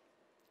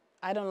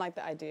don't like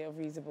the idea of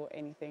reusable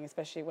anything,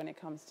 especially when it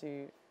comes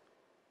to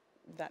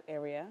that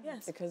area.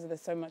 Yes. Because there's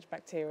so much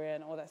bacteria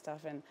and all that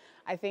stuff. And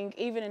I think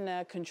even in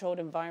a controlled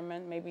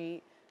environment,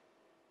 maybe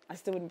I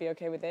still wouldn't be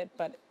okay with it.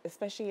 But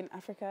especially in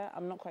Africa,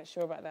 I'm not quite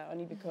sure about that,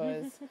 only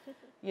because,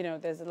 you know,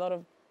 there's a lot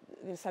of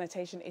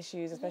sanitation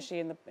issues, especially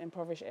in the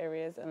impoverished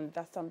areas. And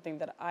that's something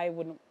that I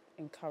wouldn't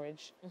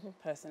encourage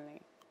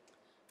personally.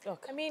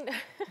 Look, I mean,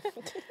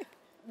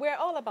 we're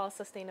all about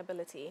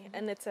sustainability,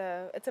 and it's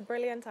a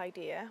brilliant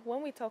idea.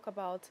 When we talk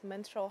about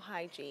menstrual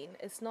hygiene,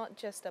 it's not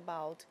just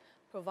about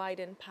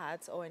providing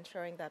pads or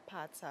ensuring that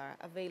pads are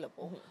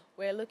available.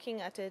 We're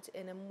looking at it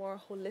in a more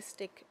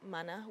holistic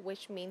manner,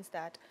 which means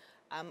that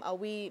are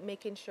we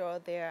making sure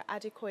there are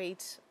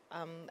adequate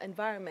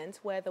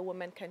environments where the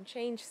woman can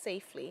change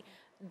safely?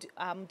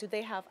 Do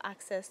they have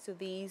access to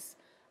these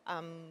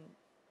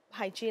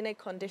hygienic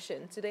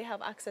conditions? Do they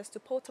have access to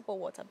potable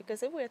water?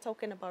 Because if we're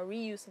talking about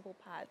reusable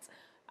pads,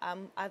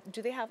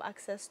 do they have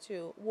access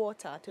to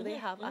water? Do they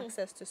have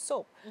access to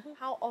soap?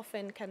 How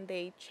often can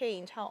they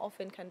change? How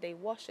often can they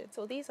wash it?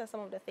 So these are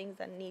some of the things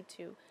that need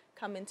to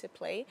come into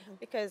play,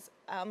 because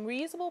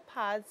reusable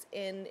pads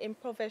in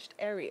impoverished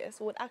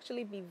areas would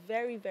actually be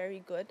very,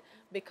 very good,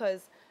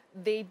 because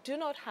they do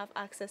not have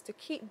access to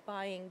keep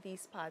buying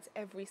these pads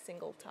every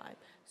single time.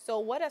 So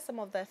what are some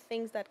of the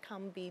things that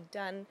can be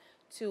done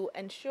to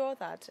ensure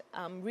that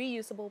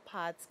reusable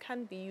pads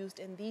can be used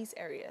in these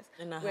areas?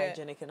 And are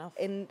hygienic enough.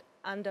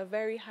 Under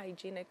very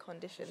hygienic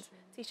conditions,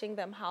 teaching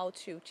them how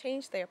to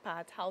change their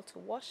pads, how to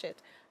wash it,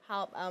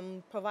 how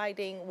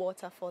providing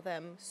water for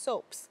them,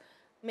 soaps,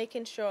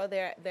 making sure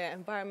their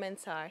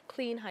environments are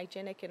clean,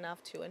 hygienic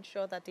enough to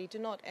ensure that they do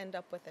not end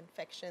up with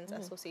infections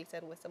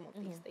associated with some of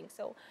these things.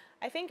 So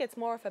I think it's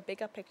more of a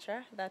bigger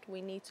picture that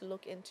we need to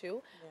look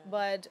into.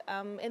 But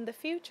in the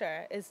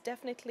future, it's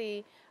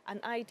definitely an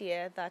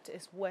idea that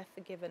is worth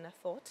giving a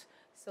thought,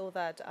 so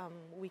that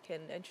we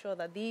can ensure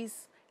that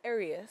these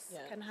areas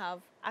can have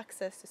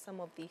access to some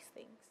of these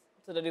things.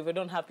 So that if we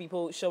don't have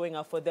people showing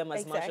up for them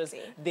as much as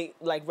they,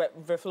 like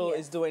Reflow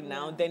is doing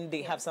now, then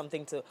they have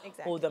something to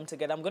hold them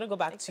together. I'm going to go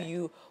back to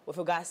you with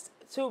regards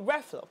to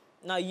Reflow.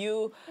 Now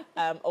you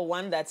are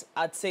one that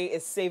I'd say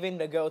is saving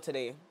the girl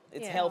today.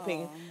 It's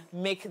helping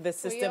make the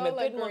system a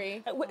bit more...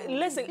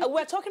 Listen,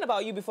 we're talking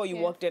about you before you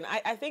walked in.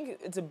 I think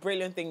it's a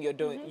brilliant thing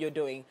you're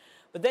doing.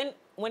 But then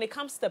when it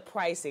comes to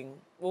pricing,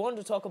 we want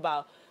to talk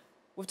about...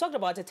 We've talked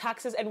about the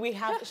taxes, and we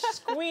have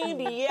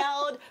screamed,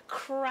 yelled,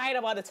 cried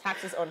about the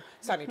taxes on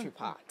sanitary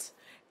pads.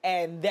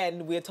 And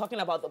then we're talking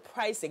about the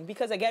pricing,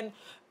 because again,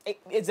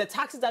 it's the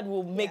taxes that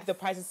will make the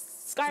prices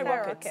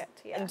skyrocket.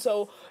 And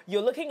so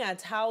you're looking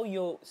at how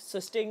you're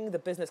sustaining the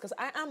business, because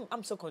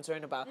I'm so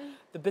concerned about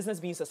the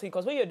business being sustained,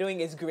 because what you're doing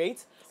is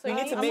great. So we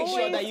need to make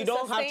sure that you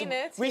don't have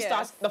to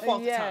restart the fourth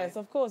time. Yes,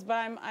 of course, but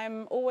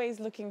I'm always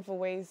looking for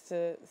ways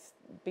to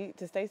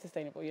stay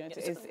sustainable. You know,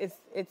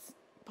 it's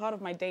part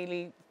of my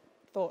daily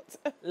thoughts.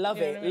 Love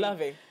You know it, what I mean?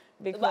 love it.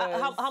 Because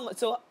But how much?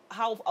 So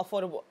how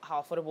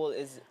affordable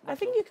is? I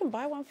think you can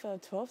buy one for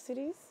 12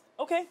 cities.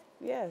 Okay.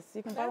 Yes,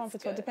 you can buy one for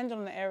That's 12, good. depending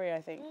on the area,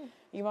 I think.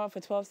 You can buy one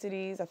for 12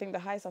 cities. I think the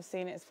highest I've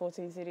seen it is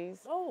 14 cities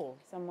Oh,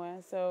 somewhere.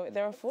 So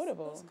they're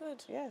affordable. that's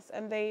good. Yes,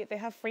 and they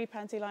have free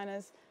panty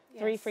liners,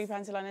 3 Yes. free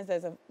panty liners.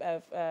 There's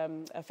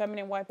a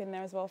feminine wipe in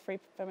there as well, free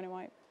feminine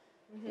wipe.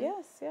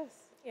 Yes, yes,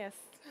 Yes.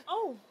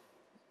 Oh,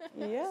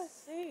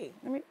 yes. hey.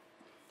 I mean,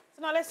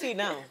 So now let's see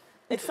now.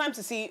 It's time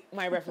to see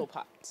my reflow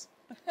part.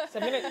 So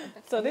I'm gonna,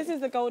 so this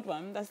is the gold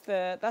one.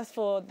 That's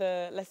for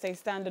the, let's say,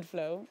 standard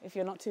flow, if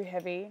you're not too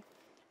heavy.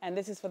 And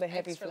this is for the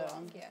heavy Extra flow.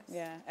 long, yes.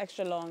 Yeah,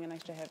 extra long and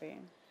extra heavy.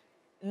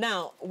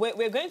 now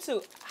we're going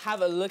to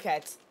have a look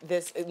at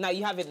this. Now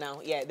you have it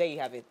now. Yeah, there you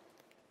have it.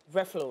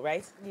 Reflow,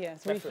 right?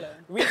 Yes, Reflow.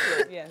 reflow.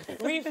 Reflow. Yes.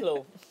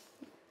 Reflow.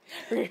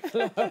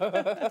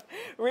 Reflow.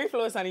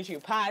 Reflow sanitary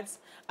pads.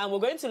 And we're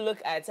going to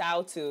look at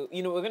how to,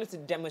 we're going to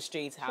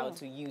demonstrate how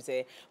to use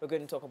it. We're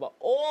going to talk about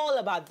all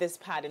about this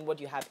pad and what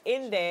you have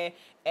in there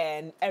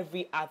and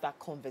every other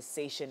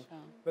conversation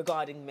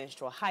regarding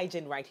menstrual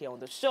hygiene right here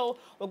on the show.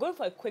 We're going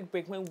for a quick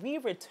break. When we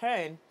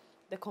return,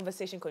 the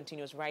conversation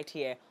continues right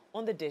here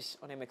on The Dish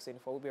on MX24.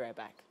 We'll be right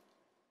back.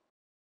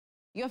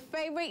 Your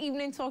favorite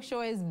evening talk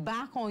show is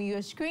back on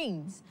your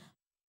screens.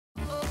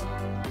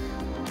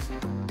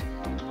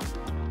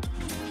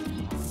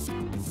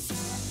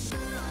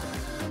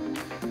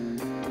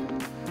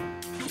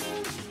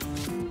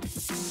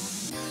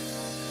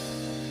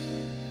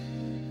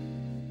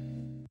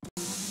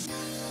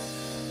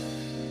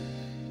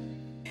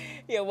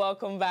 Yeah,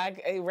 welcome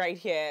back right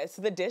here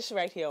to The Dish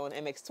right here on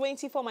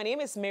MX24. My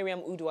name is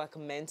Miriam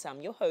Uduak-Mensah.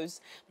 I'm your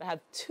host. I have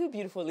two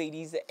beautiful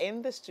ladies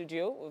in the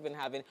studio. We've been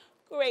having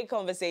great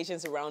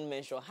conversations around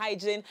menstrual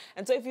hygiene.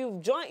 And so if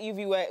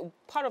you were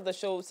part of the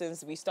show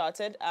since we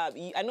started,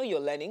 I know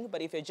you're learning,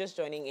 but if you're just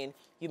joining in,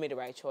 you made the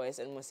right choice.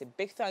 And I want to say a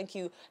big thank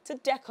you to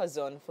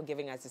Decazone for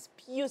giving us this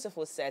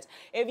beautiful set.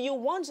 If you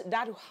want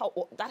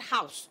that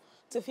house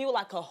to feel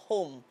like a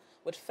home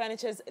with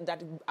furniture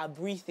that are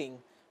breathing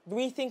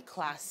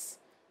class,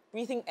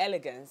 breathing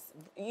elegance.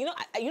 You know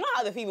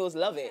how the females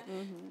love it.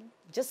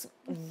 Just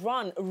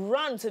run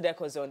to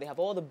Decozone. They have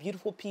all the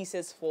beautiful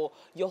pieces for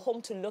your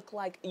home to look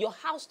like, your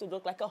house to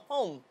look like a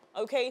home,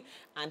 okay?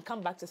 And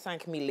come back to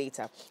thank me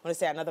later. I want to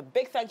say another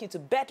big thank you to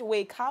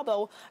Betway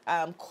Carbell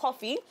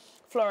Coffee,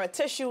 Flora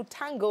Tissue,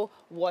 Tango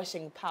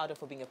Washing Powder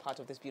for being a part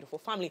of this beautiful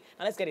family.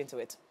 Now let's get into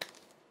it.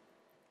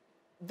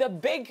 The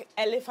big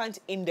elephant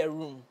in the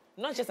room,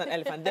 not just an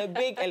elephant, the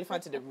big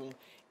elephant in the room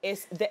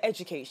is the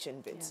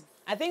education bit. Yes.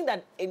 I think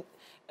that if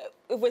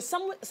we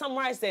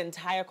summarize the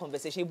entire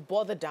conversation, it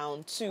boiled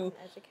down to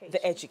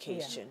the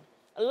education.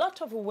 Yeah. A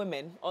lot of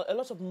women, or a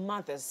lot of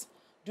mothers,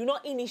 do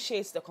not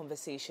initiate the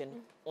conversation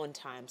on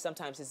time.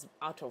 Sometimes it's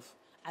out of,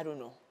 I don't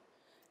know.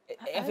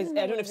 I don't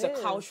know if it's a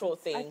cultural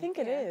thing. I think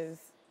it is.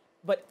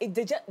 But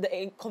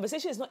the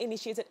conversation is not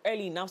initiated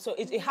early enough, so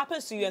it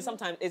happens to you, and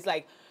sometimes it's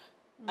like,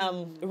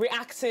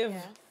 reactive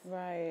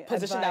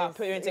position that our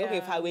parents say, okay,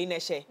 if I win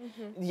say,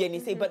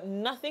 but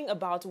nothing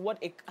about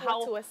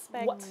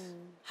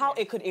how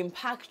it could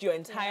impact your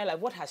entire life,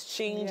 what has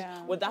changed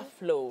with that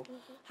flow.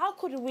 How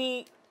could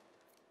we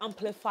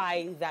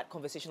amplify that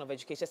conversation of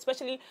education,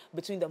 especially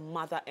between the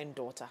mother and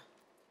daughter?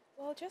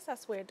 Well, just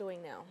as we're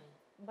doing now,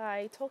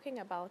 by talking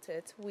about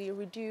it, we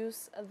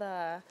reduce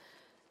the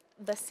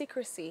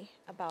secrecy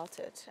about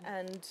it.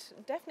 And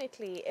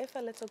definitely, if a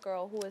little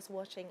girl who is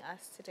watching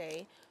us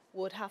today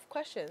would have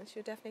questions,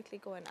 you definitely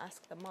go and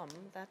ask the mum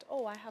that,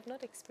 oh, I have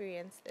not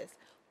experienced this.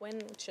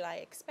 When should I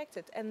expect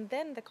it? And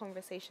then the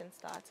conversation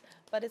starts.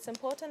 But it's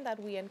important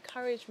that we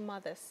encourage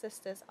mothers,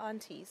 sisters,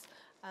 aunties,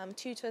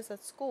 tutors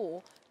at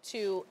school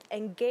to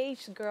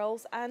engage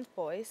girls and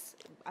boys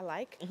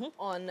alike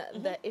on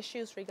the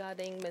issues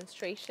regarding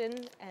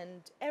menstruation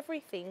and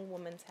everything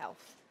women's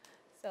health.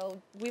 So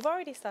we've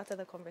already started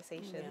the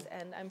conversations,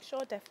 and I'm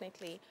sure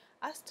definitely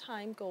as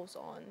time goes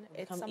on,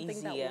 it's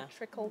something that will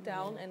trickle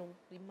down and will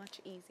be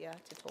much easier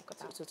to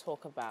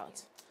talk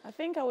about. I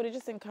think I would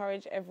just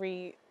encourage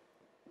every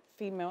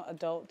female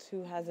adult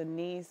who has a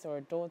niece or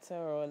a daughter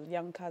or a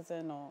young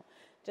cousin, or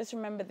just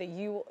remember that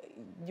your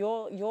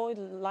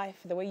life,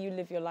 the way you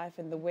live your life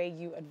and the way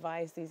you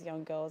advise these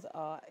young girls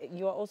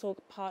you are also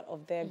part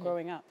of their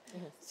growing up.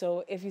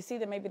 So if you see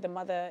that maybe the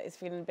mother is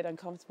feeling a bit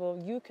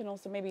uncomfortable, you can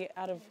also maybe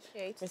out of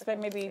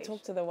respect maybe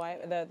talk to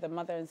the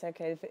mother and say,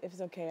 okay, if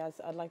it's okay,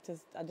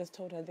 I just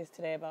told her this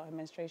today about her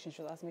menstruation,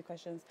 she'll ask me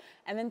questions,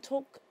 and then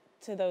talk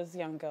to those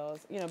young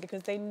girls,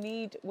 because they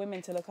need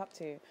women to look up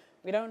to.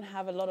 We don't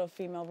have a lot of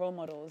female role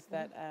models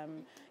that,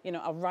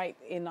 are right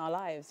in our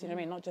lives, you know what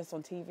I mean? Not just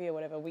on TV or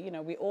whatever.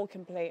 We all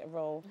can play a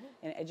role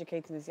in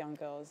educating these young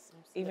girls,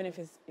 even if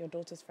it's your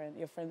daughter's friend,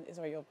 your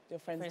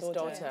friend's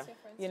daughter.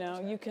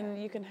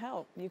 You can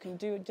help. You can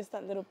do just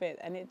that little bit,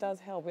 and it does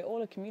help. We're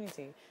all a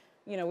community.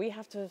 We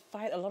have to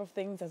fight a lot of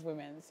things as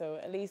women. So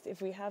at least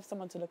if we have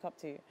someone to look up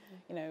to,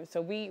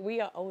 so we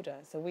are older,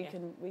 so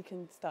we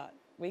can start.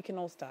 We can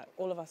all start.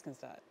 All of us can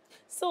start.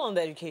 Still on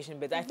the education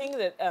bit, I think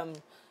that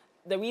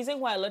the reason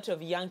why a lot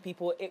of young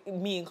people,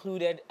 me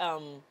included,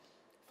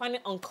 find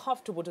it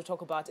uncomfortable to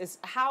talk about is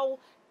how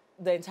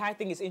the entire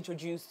thing is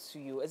introduced to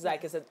you. It's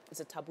like it's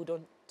a taboo.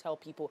 Don't tell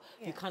people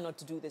you cannot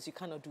do this, you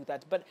cannot do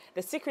that. But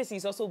the secrecy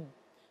is also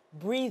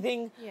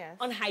breathing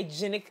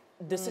unhygienic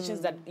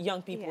decisions that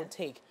young people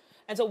take.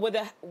 And so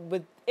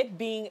with it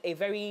being a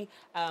very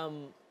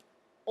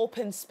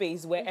open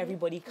space where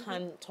everybody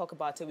can talk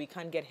about it, we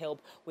can get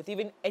help with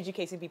even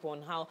educating people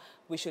on how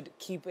we should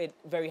keep it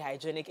very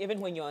hygienic, even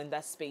when you're in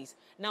that space.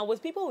 Now,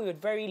 with people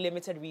with very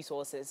limited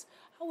resources,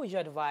 how would you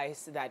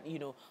advise that, you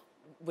know,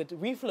 with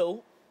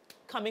Reflow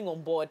coming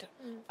on board,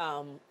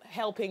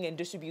 helping and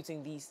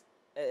distributing these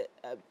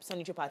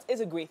sanitary pads is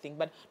a great thing,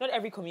 but not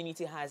every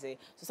community has it.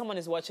 So someone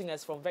is watching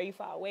us from very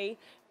far away,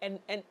 and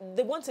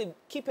they want to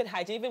keep it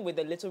hygienic, even with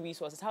the little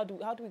resources. How do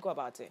we go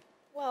about it?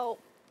 Well,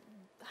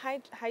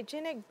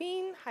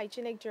 being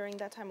hygienic during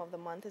that time of the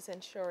month is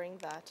ensuring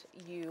that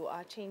you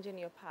are changing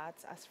your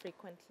pads as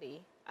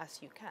frequently as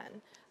you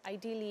can.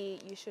 Ideally,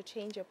 you should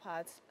change your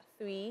pads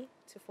 3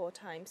 to 4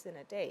 times in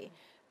a day,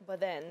 but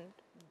then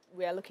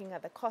we are looking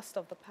at the cost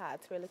of the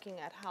pads. We're looking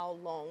at how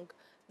long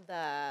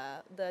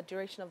the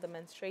duration of the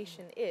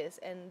menstruation is,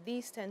 and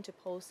these tend to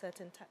pose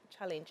certain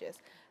challenges.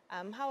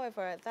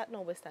 However, that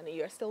notwithstanding,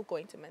 you're still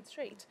going to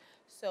menstruate.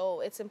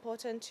 So it's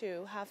important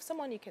to have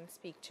someone you can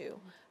speak to.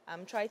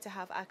 Try to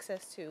have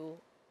access to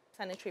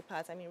sanitary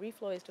pads. I mean,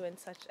 Reflow is doing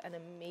such an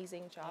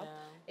amazing job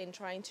in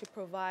trying to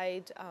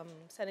provide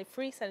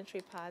free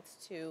sanitary pads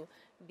to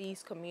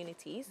these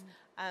communities.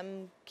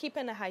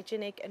 Keeping a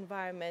hygienic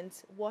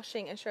environment,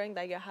 washing, ensuring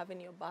that you're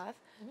having your bath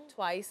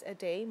twice a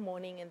day,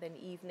 morning and then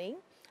evening.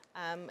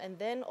 And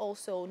then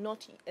also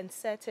not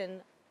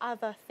inserting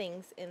other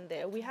things in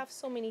there. We have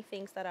so many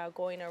things that are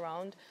going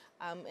around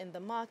in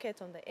the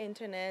market, on the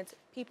internet.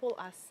 People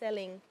are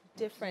selling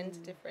different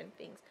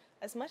things.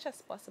 As much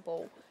as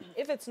possible,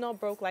 if it's not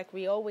broke, like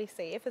we always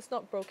say, if it's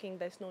not broken,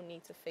 there's no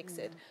need to fix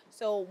it.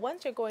 So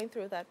once you're going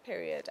through that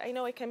period, I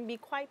know it can be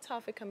quite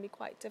tough, it can be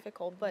quite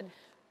difficult, but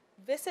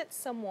visit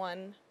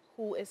someone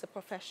who is a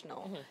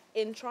professional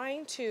in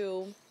trying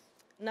to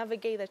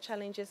navigate the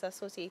challenges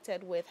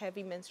associated with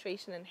heavy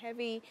menstruation and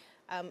heavy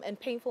and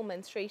painful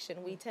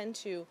menstruation. We tend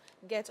to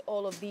get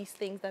all of these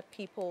things that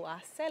people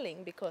are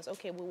selling because,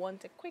 okay, we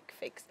want a quick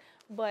fix.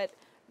 But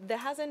there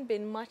hasn't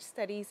been much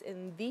studies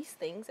in these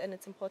things, and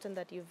it's important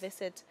that you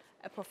visit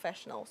a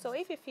professional. So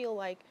if you feel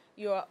like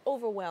you're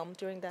overwhelmed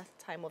during that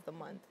time of the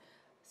month,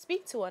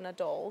 speak to an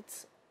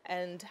adult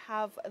and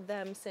have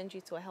them send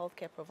you to a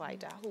healthcare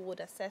provider who would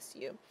assess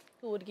you,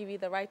 who would give you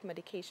the right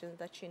medications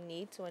that you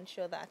need to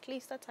ensure that at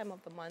least that time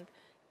of the month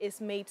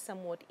is made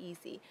somewhat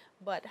easy.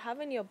 But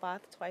having your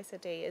bath twice a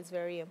day is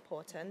very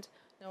important.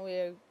 Now,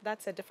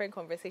 that's a different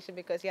conversation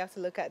because you have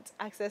to look at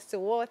access to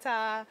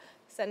water,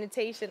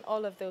 sanitation,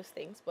 all of those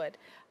things. But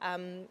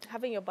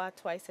having your bath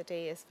twice a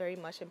day is very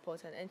much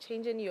important. And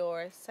changing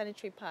your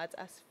sanitary pads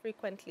as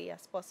frequently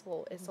as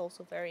possible is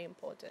also very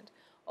important.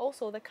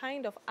 Also, the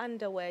kind of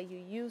underwear you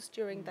use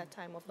during that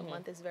time of the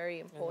month is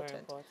very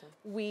important.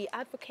 We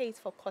advocate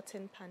for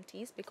cotton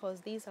panties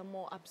because these are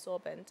more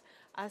absorbent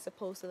as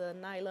opposed to the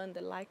nylon,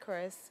 the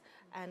lycras,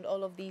 and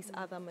all of these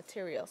other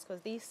materials,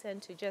 because these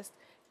tend to just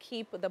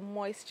keep the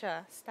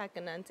moisture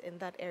stagnant in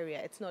that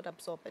area. It's not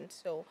absorbent.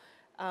 So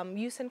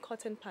using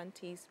cotton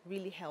panties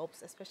really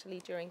helps, especially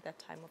during that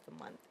time of the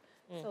month.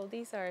 So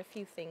these are a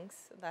few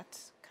things that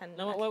can.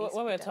 Now,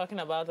 when we're talking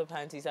about the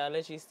panties, I'll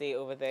let you stay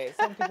over there.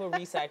 Some people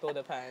recycle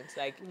the pants,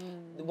 like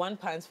one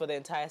pants for the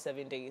entire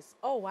 7 days.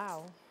 Oh,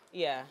 wow.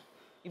 Yeah.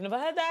 You've never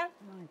heard that?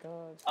 Oh my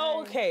God.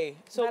 Oh, okay.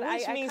 So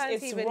which I means can't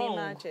it's even wrong.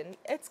 imagine.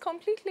 It's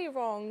completely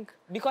wrong.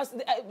 Because,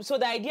 so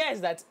the idea is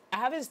that I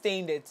haven't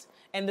stained it,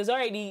 and there's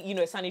already, you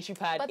know, a sanitary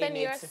pad But in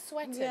then you're it.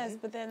 sweating. Yes,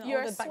 but then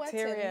You're all the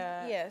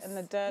bacteria and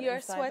the dirt You're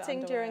inside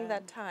sweating the during underwear.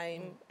 that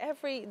time.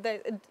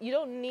 You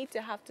don't need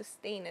to have to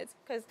stain it,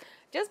 because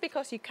just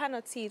because you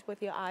cannot see it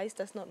with your eyes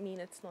does not mean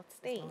it's not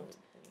stained.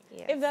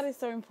 Yes. If that is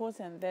so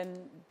important,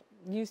 then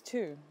use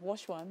 2.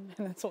 Wash one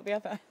and then sort the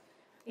other.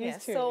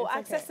 Yes, Use 2. so It's okay.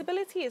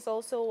 accessibility is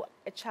also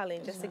a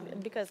challenge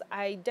because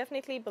I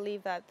definitely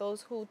believe that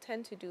those who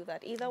tend to do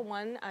that, either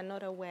one, are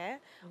not aware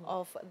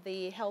of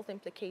the health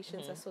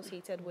implications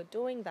associated with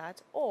doing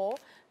that, or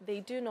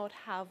they do not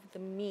have the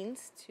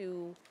means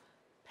to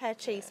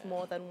purchase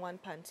more than one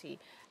panty.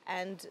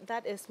 And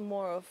that is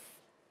more of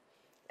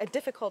a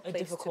difficult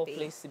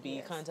place to be. You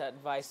Yes. can't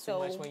advise too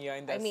much when you're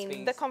in that space. I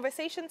mean, the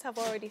conversations have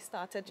already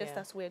started just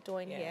as we're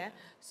doing here.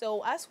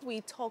 So as we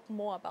talk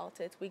more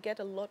about it, we get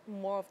a lot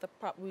more of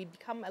we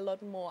become a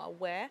lot more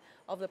aware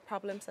of the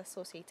problems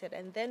associated,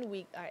 and then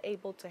we are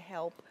able to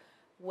help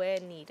where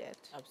needed.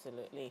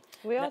 Absolutely.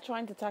 We are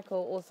trying to tackle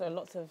also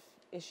lots of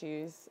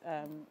issues,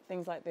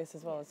 things like this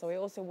as well. So we're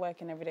also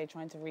working every day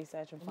trying to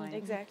research and find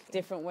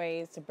different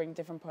ways to bring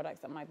different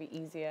products that might be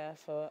easier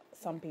for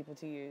some people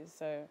to use.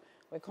 So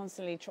We're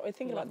constantly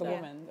thinking about the that.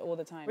 woman all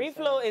the time.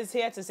 Reflow is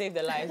here to save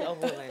the lives of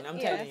women. I'm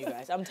telling you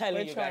guys. I'm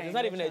telling you guys. It's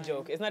not even a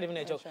joke. It's not even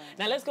a joke.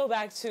 Now let's go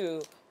back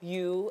to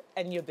you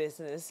and your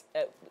business.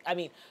 I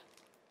mean,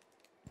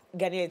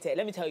 Ghanaian,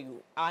 let me tell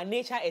you, our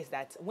nature is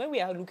that when we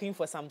are looking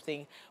for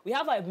something, we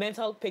have a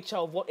mental picture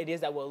of what it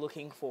is that we're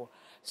looking for.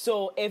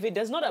 So if it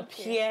does not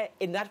appear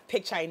in that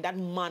picture, in that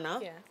manner,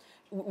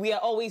 we are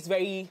always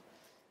very,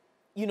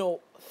 you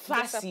know,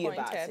 fussy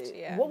about it.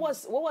 Yeah. What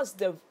was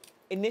the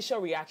initial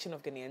reaction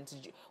of Ghanaians?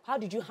 How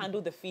did you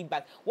handle the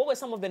feedback? What were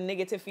some of the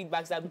negative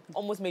feedbacks that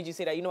almost made you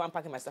say that, you know, I'm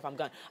packing my stuff, I'm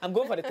gone. I'm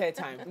going for the third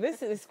time.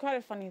 This is quite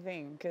a funny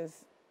thing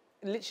because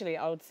literally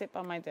I would sit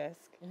by my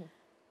desk.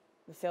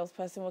 The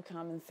salesperson will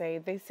come and say,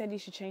 they said you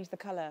should change the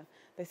color.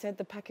 They said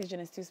the packaging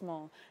is too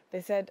small. They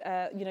said,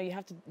 you know, you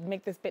have to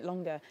make this bit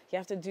longer. You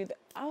have to do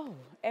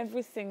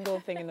every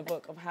single thing in the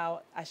book of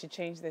how I should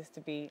change this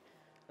to be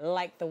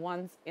like the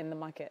ones in the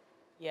market.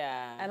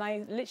 Yeah. And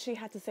I literally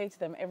had to say to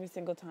them every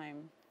single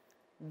time,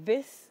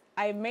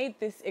 I made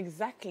this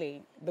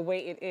exactly the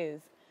way it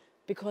is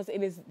because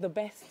it is the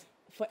best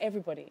for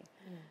everybody.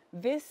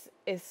 This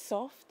is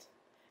soft,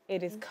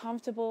 it is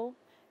comfortable,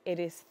 it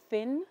is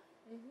thin,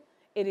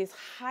 it is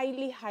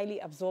highly, highly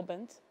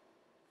absorbent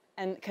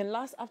and can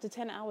last up to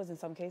 10 hours in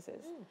some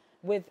cases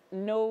with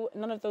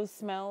none of those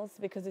smells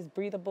because it's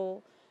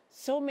breathable.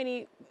 So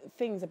many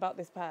things about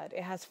this pad.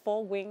 It has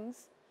 4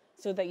 wings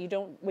so that you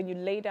don't, when you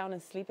lay down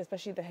and sleep,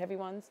 especially the heavy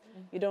ones,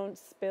 you don't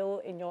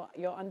spill in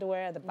your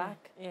underwear at the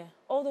back. Yeah.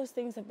 All those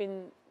things have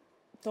been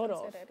thought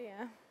of.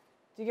 Yeah.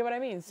 Do you get what I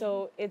mean?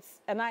 So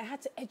and I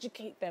had to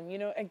educate them, you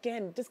know,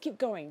 again, just keep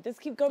going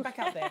back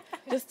out there.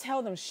 Just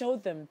tell them, show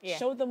them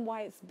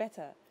why it's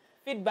better.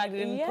 Feedback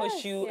didn't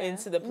push you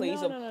into the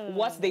place of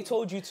what they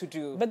told you to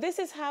do. But this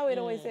is how it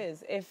always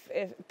is. If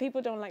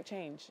people don't like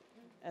change,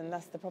 and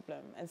that's the problem.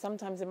 And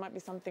sometimes it might be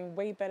something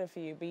way better for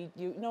you, but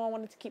you know, I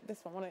wanted to keep this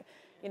one.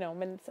 You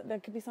know, there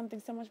could be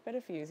something so much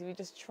better for you if you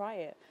just try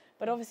it.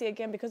 But obviously,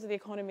 again, because of the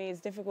economy, it's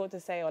difficult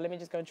to say, oh, let me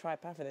just go and try a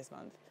pad for this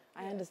month.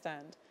 I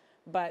understand.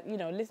 But, you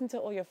know, listen to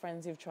all your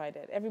friends who've tried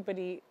it.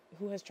 Everybody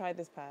who has tried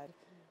this pad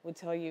will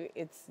tell you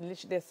it's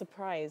literally, they're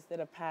surprised that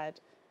a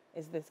pad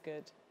is this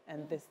good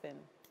and this thin.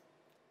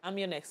 I'm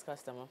your next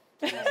customer.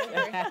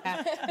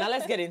 Now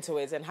let's get into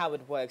it and how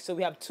it works. So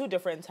we have 2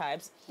 different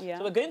types. Yeah.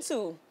 So we're going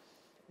to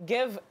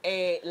give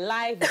a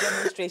live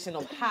demonstration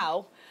of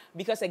how,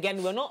 because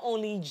again, we're not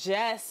only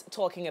just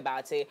talking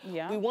about it,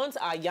 we want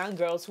our young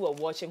girls who are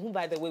watching, who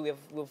by the way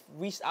we've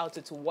reached out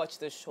to watch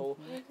the show,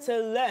 to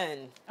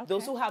learn.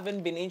 Those who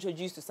haven't been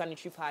introduced to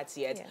sanitary pads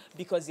yet,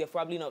 because they've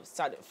probably not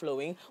started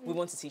flowing, we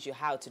want to teach you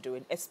how to do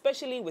it,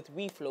 especially with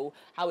reflow,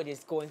 how it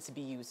is going to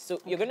be used.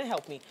 So you're going to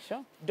help me.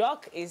 Sure.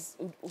 Doc is,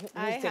 who's taking it?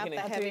 I have the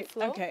heavy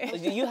flow. Okay. So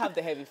you have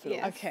the heavy flow.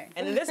 Yes. Okay.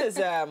 And this is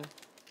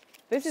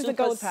This is the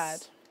gold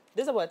pad.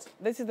 This is what?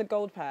 This is the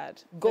gold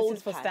pad. Gold This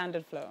is for pad.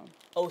 standard flow.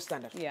 Oh,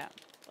 standard. Yeah.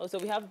 Oh, so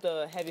we have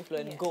the heavy flow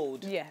in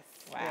gold. Yes.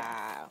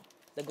 Wow.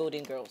 The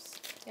golden girls.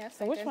 Yes.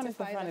 So which one is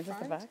the front? Is this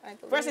the back?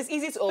 First, it's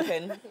easy to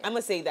open. I'm going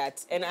to say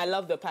that. And I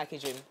love the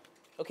packaging.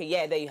 Okay,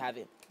 yeah, there you have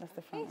it. That's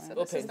the front, Okay, right?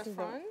 so this is Open. the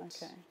front.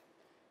 Okay.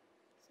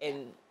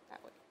 And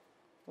That way.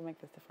 We'll make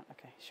this the front.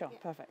 Okay, sure.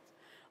 Perfect.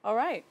 All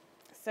right.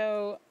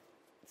 So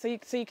you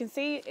can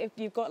see if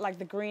you've got like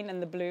the green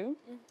and the blue.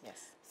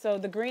 yes. So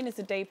the green is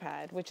the day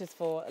pad, which is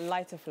for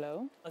lighter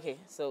flow. Okay,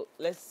 so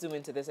let's zoom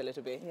into this a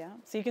little bit. Yeah.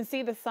 So you can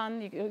see the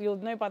sun. You'll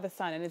know by the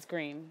sun, and it's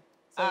green.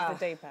 So it's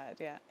the day pad.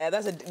 Yeah.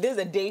 This is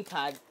a day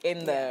pad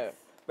in the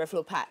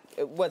reflow pack.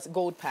 What's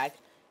gold pack,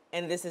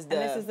 and this is the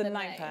And this is the The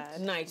night night. pad.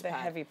 night the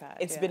pad. heavy pad.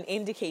 It's yeah. been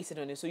indicated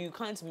on it, so you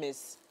can't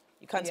miss.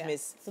 You can't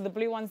miss. So the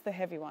blue one's the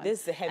heavy one. This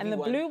is the heavy and the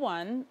one. blue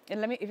one.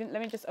 And let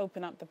me just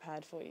open up the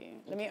pad for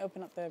you. Let me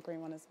open up the green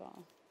one as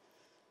well.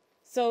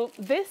 So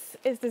this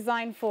is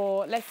designed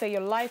for, let's say,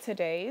 your lighter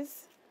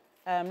days.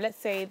 Let's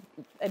say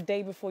a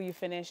day before you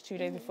finish, 2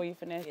 days before you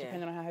finish,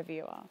 depending on how heavy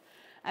you are.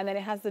 And then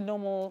it has the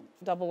normal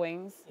double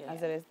wings,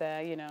 as it is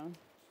there, you know.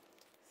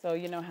 So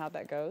you know how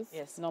that goes.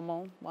 Yes.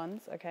 Normal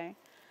ones, okay.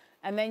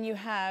 And then you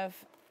have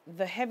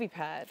the heavy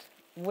pad,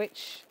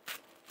 which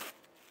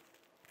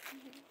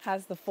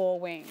has the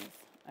 4 wings,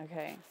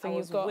 okay. So I you've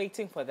was got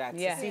waiting for that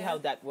Yeah. to see how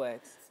that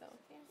works. So,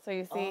 yeah. So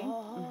you see,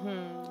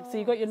 so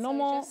you got your So it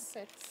normal, just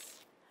sits.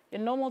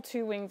 your normal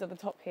 2 wings at the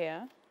top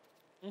here,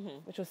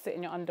 which will sit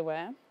in your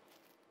underwear.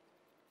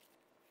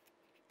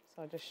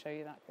 So I'll just show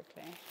you that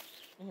quickly.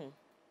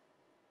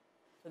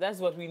 So that's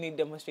what we need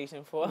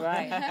demonstration for.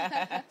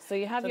 Right. So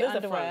you have So your this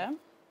is the front. underwear.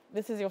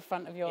 This is your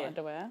front of your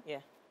underwear. Yeah.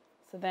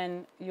 So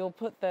then you'll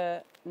put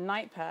the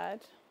night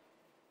pad.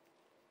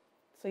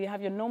 So you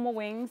have your normal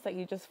wings that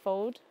you just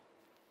fold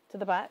to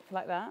the back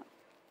like that.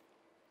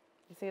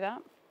 You see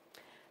that?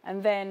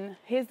 And then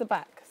here's the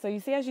back. So you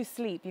see as you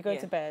sleep, you go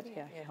to bed.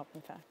 Yeah, help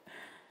me that.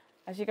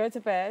 As you go to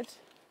bed,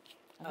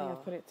 I think I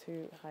put it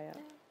too high up.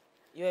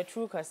 You're a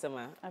true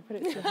customer. I put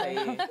it too high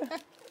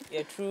up.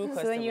 You're a true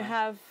customer. So then you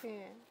have Yeah.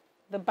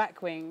 the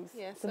back wings.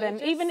 Yeah, so so then it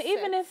just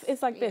even if sits.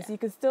 it's like this, Yeah. you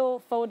can still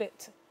fold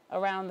it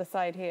around the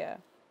side here.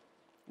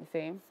 You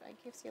see? So it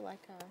gives you like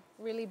a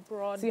really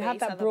broad. So you have base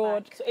that at the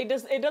broad. back. So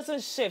it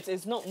doesn't shift.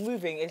 It's not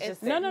moving. It's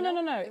just No, there. no,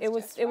 no, no, no. It's It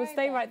was just it would right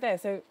stay there. right there.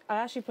 So I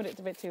actually put it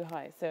a bit too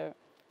high. So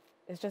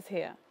it's just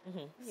here.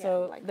 Yeah,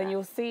 So like then that.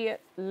 you'll see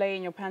it lay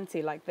in your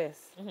panty like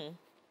this.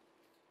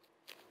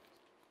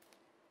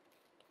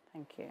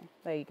 Thank you.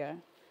 There you go.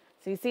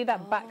 So you see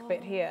that back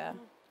bit here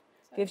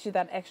gives you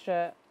that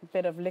extra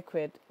bit of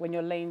liquid when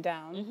you're laying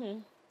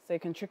down. So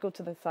it can trickle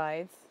to the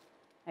sides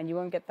and you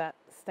won't get that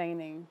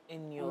staining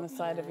on the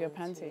side of your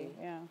panty.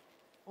 Yeah.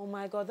 Oh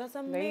my God, that's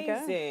you go.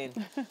 amazing.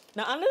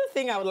 Now, another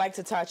thing I would like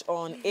to touch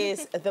on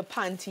is the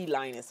panty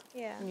liners.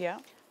 Yeah. Yeah.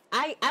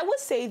 I would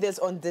say this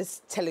on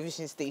this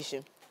television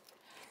station.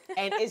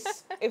 And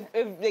it's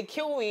if they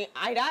kill me,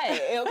 I die,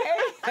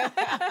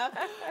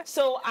 okay?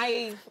 So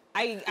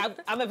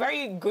I'm a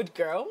very good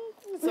girl.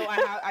 So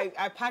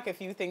I pack a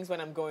few things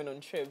when I'm going on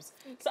trips.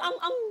 So I'm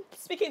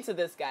speaking to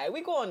this guy.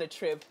 We go on a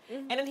trip,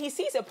 and then he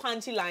sees a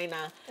panty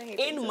liner And he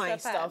thinks in it's my a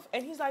pad. stuff,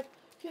 and he's like,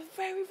 "You're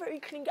very, very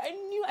clean. I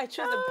knew I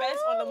chose the best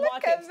on the look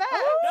market." at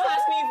that. Don't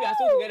ask me if you are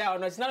still together or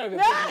not. It's none of your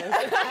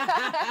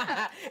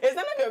business. It's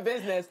none of your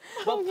business.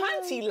 But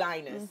panty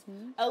liners.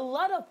 A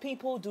lot of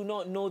people do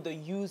not know the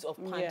use of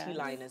panty Yes,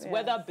 liners, yes.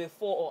 whether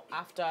before or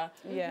after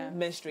Yes.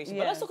 menstruation.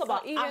 But let's Yes. talk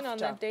about even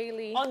after. on a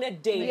daily. On a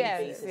daily Yes,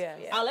 basis. yes.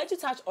 I'll let you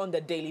touch on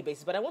the daily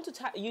basis, but I want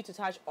you to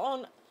touch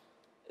on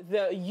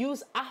the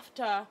use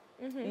after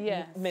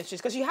Yes. menstruation.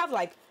 Because you have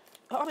like,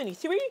 how many?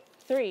 3?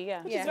 3,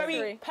 yeah. Which Yeah, is very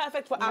 3.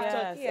 perfect for after.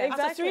 Yes, Yeah.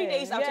 After 3 exactly,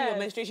 days after your yes.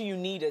 menstruation, you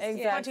need it.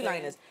 Exactly. Panty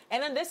liners.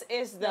 And then this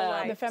is the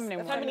wipes. The feminine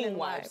the wipes. feminine Feminine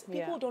wipes. wipe.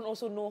 People Yeah. don't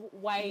also know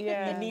why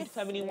Yes, you need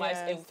feminine wipes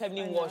and yes,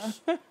 feminine I know.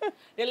 wash.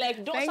 They're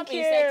like, don't Thank stop you,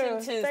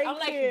 inserting things. thank I'm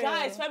like, you.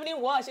 guys, feminine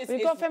wash is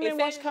We've got feminine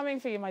wash essen- coming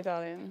for you, my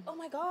darling. Oh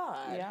my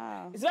God.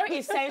 Yeah. It's very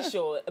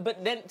essential.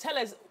 But then tell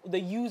us the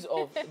use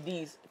of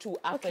these two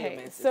after your Okay,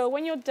 menses. so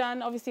when you're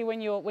done, obviously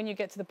when you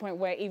get to the point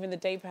where even the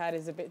day pad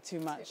is a bit too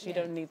much, you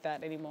don't need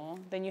that anymore.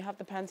 Then you have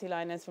the panty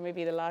liners for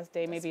maybe the last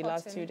day, maybe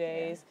last 2 spotting,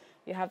 days.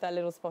 You have that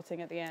little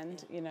spotting at the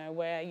end, you know,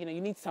 where you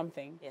need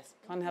something. Yes.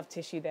 Can't have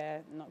tissue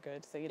there, not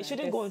good. So It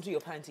shouldn't this- go into your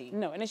panty.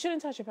 No, and it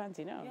shouldn't touch your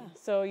panty, no. Yeah.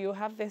 So you'll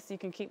have this, you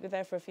can keep it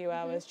there for a few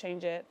hours,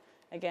 change it,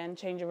 again,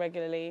 change it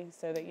regularly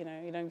so that, you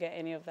don't get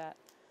any of that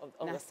Of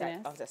the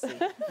set, nastiness. of the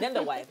sleep. Then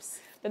the wipes.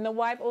 Then the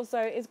wipe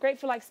also is great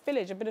for like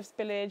spillage, a bit of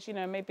spillage,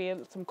 maybe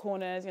some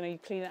corners, you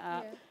clean it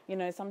up.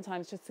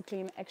 Sometimes just to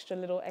clean extra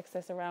little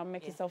excess around,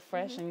 make yourself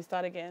fresh and you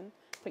start again,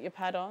 put your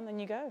pad on and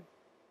you go.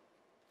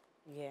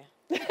 Yeah.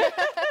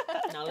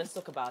 Now let's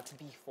talk about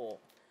before.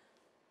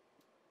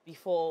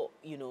 Before,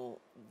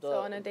 So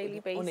on a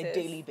daily On a basis.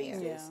 daily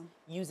basis, Yeah.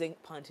 using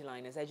panty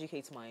liners.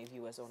 Educate my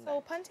viewers on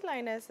So that. panty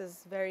liners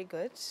is very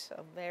good,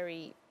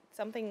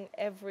 something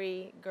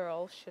every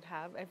girl should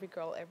have, every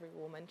girl, every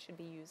woman should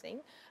be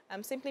using,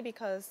 simply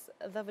because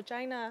the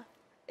vagina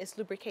is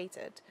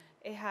lubricated.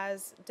 It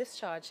has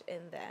discharge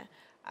in there,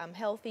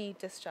 healthy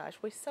discharge,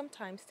 which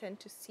sometimes tend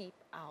to seep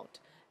out.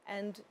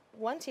 And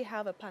once you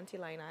have a panty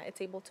liner,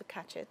 it's able to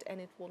catch it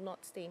and it will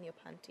not stain your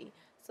panty.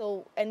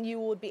 So, and you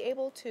would be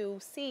able to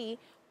see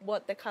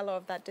what the color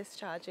of that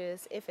discharge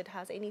is, if it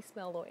has any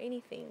smell or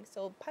anything.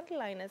 So panty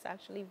liner is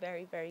actually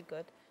very, very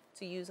good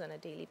to use on a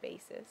daily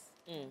basis.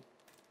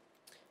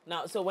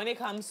 Now, so when it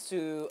comes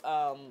to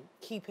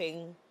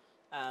keeping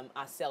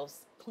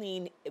ourselves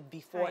clean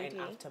before and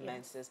Tidy, after yeah.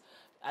 menses,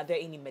 are there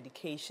any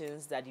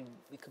medications that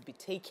we could be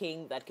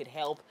taking that could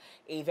help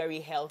a very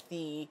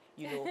healthy,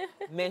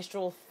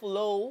 menstrual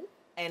flow,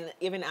 and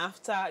even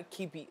after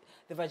keep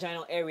the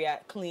vaginal area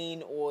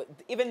clean, or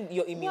even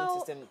your immune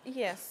system?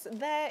 Yes,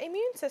 the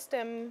immune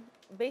system,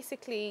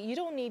 basically, you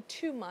don't need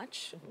too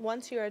much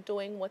once you are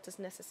doing what is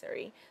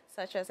necessary,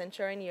 such as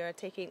ensuring you're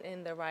taking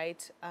in the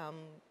right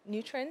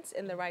nutrients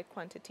in the right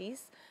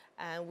quantities.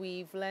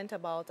 We've learned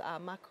about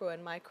macro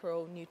and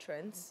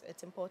micronutrients.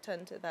 It's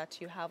important that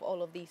you have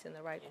all of these in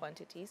the right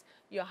quantities.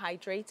 You're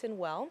hydrating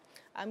well.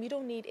 You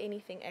don't need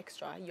anything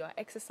extra. You're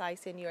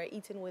exercising, you're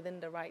eating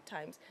within the right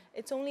times.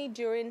 It's only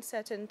during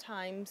certain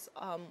times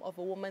of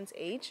a woman's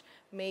age,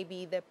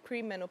 maybe the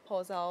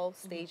premenopausal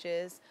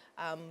stages,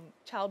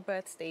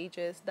 childbirth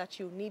stages, that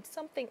you need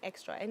something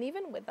extra. And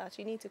even with that,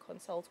 you need to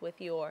consult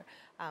with your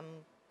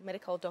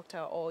medical doctor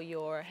or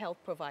your health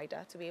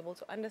provider to be able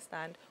to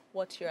understand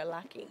what you're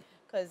lacking,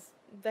 because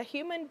the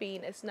human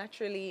being is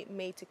naturally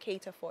made to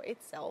cater for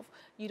itself.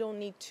 You don't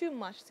need too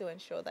much to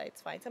ensure that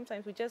it's fine.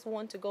 Sometimes we just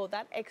want to go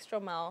that extra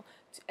mile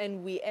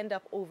and we end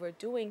up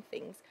overdoing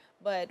things.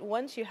 But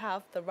once you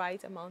have the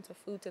right amount of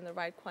food in the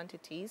right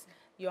quantities,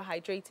 you're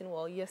hydrating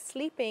well, you're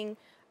sleeping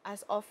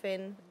as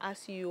often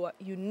as you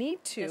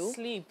need to. The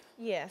sleep.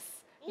 Yes,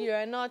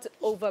 you're not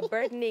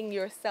overburdening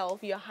yourself,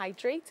 you're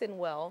hydrating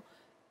well.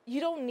 You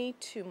don't need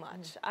too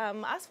much.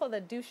 As for the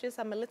douches,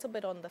 I'm a little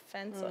bit on the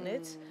fence on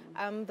it.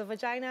 The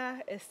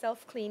vagina is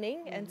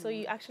self-cleaning, and so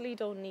you actually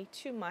don't need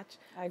too much.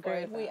 I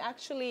agree with We that.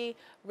 actually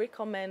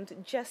recommend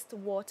just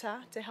water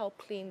to help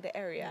clean the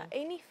area.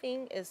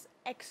 Anything is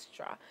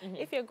extra.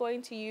 If you're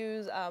going to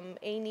use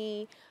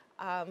any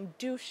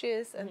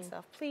douches and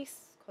stuff, please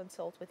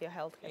consult with your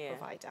healthcare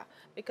provider,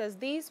 because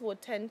these would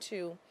tend to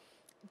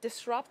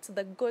disrupt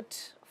the good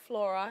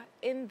flora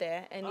in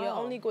there, and you're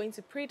only going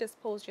to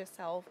predispose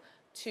yourself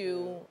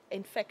to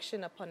infection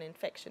upon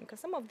infection, because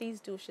some of these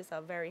douches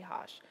are very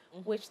harsh,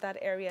 which that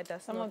area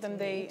does some not of them need.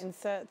 they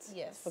insert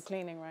for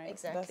cleaning, right?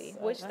 Exactly, So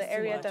which that's the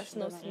area too much. does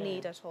not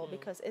need at all,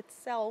 because it's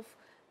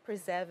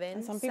self-preserving,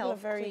 And some people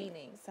are very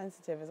self-cleaning.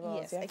 sensitive as well,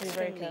 Yes, so you have to be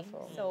very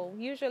careful. So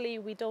usually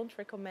we don't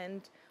recommend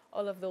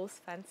all of those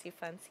fancy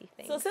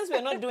things. So since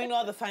we're not doing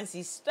all the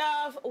fancy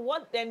stuff,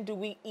 what then do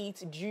we eat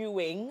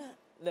during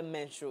the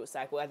menstrual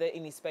cycle? Are there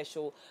any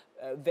special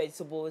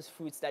vegetables,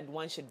 fruits that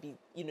one should be,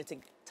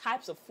 take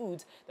types of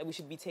foods that we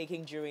should be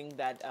taking during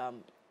that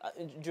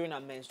during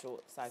our menstrual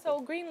cycle? So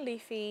green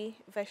leafy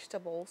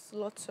vegetables,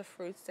 lots of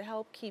fruits to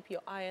help keep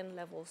your iron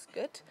levels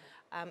good,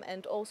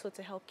 and also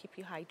to help keep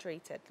you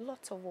hydrated.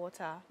 Lots of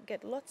water,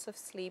 get lots of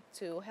sleep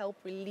to help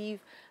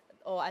relieve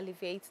or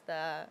alleviate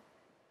the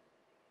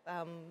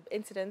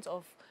incidence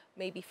of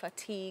maybe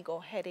fatigue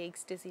or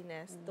headaches,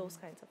 dizziness, those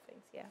kinds of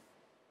things,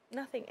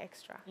 Nothing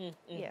extra.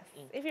 Yes.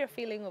 If you're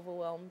feeling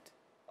overwhelmed,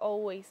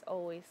 always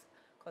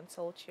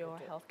consult your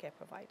healthcare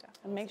provider.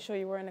 And make sure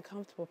you're wearing a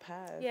comfortable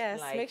pad. Yes,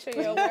 make sure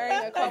you're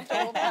wearing a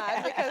comfortable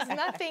pad, because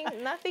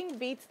nothing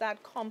beats that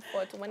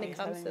comfort when it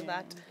comes to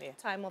that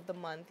time of the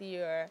month.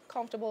 You're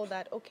comfortable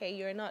that, okay,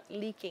 you're not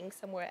leaking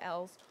somewhere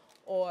else,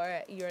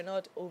 or you're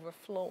not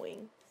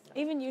overflowing.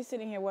 Even you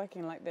sitting here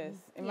working like this,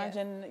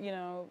 imagine,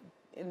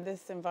 in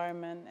this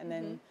environment, and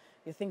then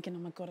you're thinking, oh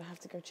my God, I have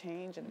to go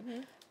change.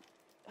 And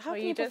how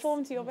can you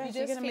perform to your best?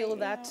 You just feel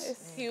that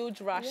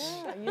huge rush.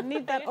 Yeah, you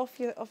need that off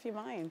your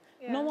mind.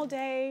 Yeah. Normal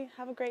day,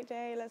 have a great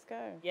day, let's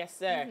go. Yes,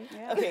 sir.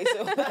 Okay,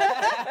 so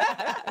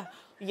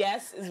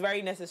yes, it's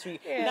very necessary.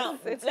 Yes, now,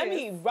 let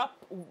me wrap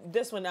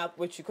this one up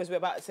with you, because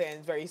we're about to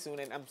end very soon,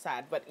 and I'm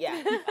sad, but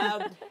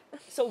yeah.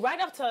 So right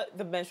after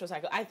the menstrual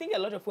cycle, I think a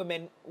lot of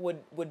women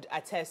would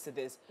attest to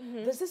this.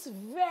 There's this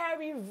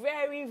very,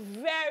 very,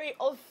 very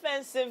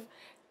offensive,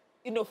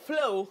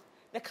 flow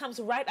that comes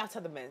right after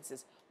the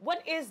menses.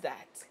 What is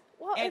that?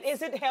 Well, and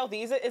is it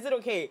healthy? Is it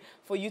okay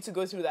for you to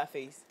go through that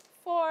phase?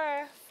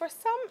 For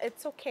some,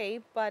 it's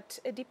okay, but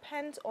it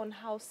depends on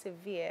how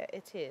severe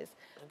it is.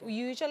 Okay. We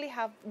usually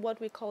have what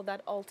we call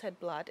that altered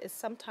blood. It's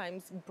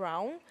sometimes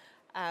brown,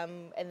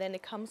 and then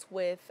it comes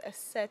with a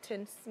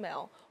certain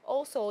smell.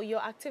 Also,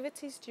 your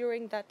activities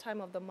during that time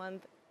of the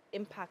month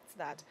impacts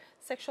that.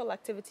 Sexual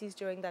activities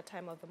during that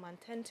time of the month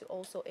tend to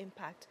also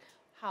impact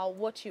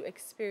what you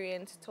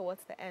experience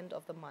towards the end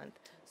of the month.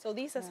 So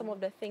these are some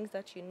of the things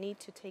that you need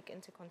to take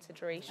into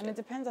consideration. And it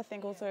depends, I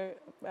think, also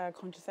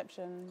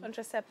contraception.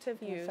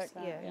 Contraceptive use,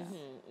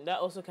 That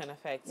also can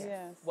affect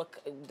what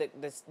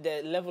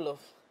the level of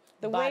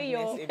the way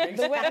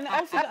and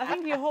also I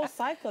think your whole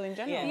cycle in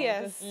general.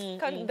 Yes.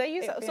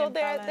 So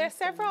there are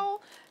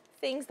several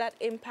things that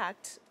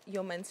impact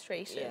your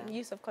menstruation.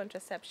 Use of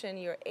contraception,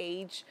 your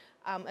age,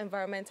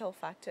 environmental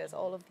factors,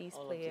 all of these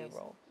play a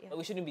role. But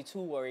we shouldn't be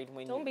too worried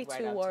when Don't be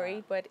too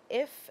worried, but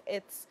if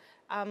it's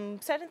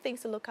certain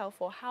things to look out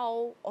for,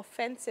 how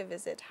offensive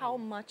is it? How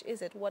much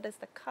is it? What is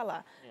the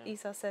color?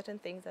 These are certain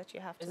things that you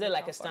have to look out for. Is there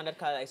like a standard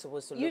color I'm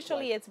supposed to look like?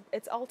 Usually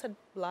it's altered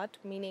blood,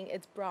 meaning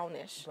it's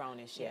brownish.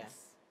 Brownish, yes.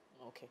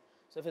 Okay.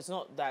 So if it's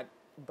not that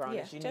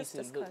brownish, you need to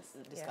discuss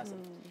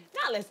it.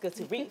 Now let's go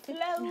to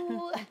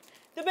reflow.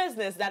 The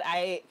business that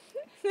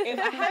if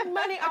I had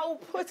money, I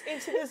would put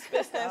into this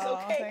business,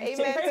 okay?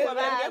 So pray for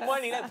that, get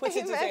money, then put it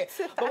into it.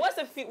 But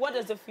what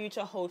does the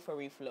future hold for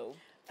reflow?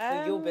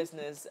 For your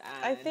business?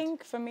 And I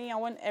think for me, I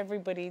want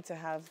everybody to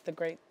have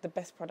the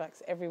best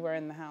products everywhere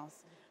in the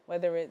house.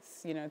 Whether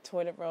it's,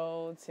 toilet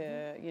roll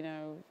to,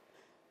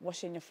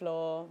 washing your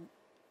floor,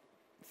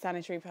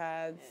 sanitary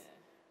pads.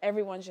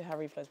 Everyone should have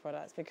Reflow's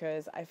products,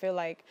 because I feel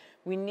like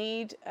we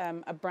need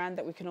a brand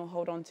that we can all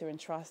hold on to and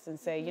trust and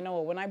say, you know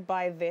what, when I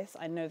buy this,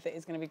 I know that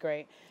it's going to be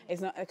great.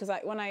 It's not, because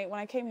when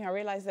I came here, I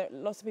realized that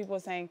lots of people were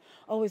saying,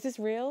 oh, is this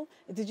real?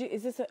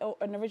 Is this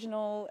an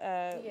original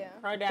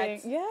product?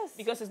 Thing? Yes.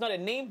 Because it's not a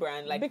name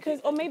brand.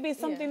 Or maybe it's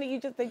something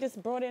that they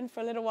just brought in for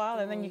a little while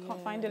and then you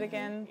can't find it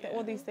again.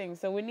 All these things.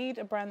 So we need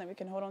a brand that we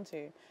can hold on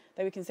to,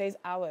 that we can say is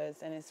ours,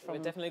 and it's from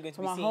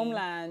our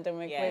homeland, and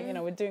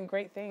we're doing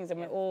great things, and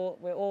we're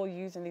all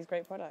using these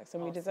great products,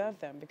 and we deserve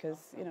them, because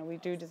we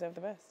do deserve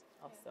the best.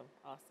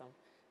 Awesome.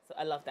 So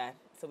I love that.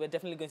 So we're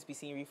definitely going to be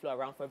seeing Reflow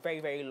around for a very,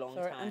 very long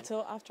time.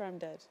 Until after I'm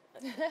dead.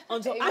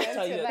 Until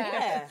after you.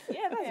 That's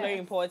very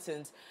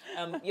important.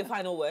 Your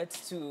final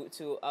words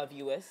to our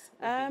viewers.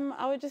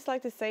 I would just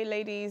like to say,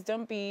 ladies,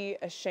 don't be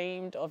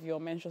ashamed of your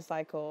menstrual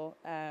cycle.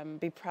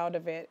 Be proud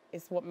of it.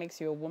 It's what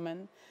makes you a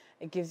woman.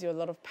 It gives you a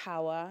lot of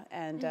power,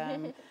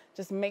 and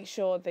just make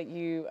sure that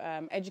you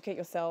educate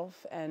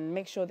yourself and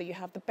make sure that you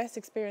have the best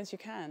experience you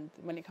can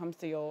when it comes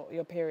to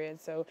your period.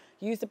 So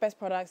use the best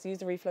products, use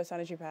the Reflow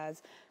sanitary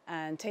pads,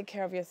 and take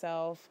care of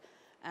yourself,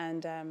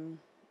 and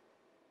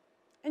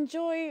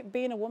enjoy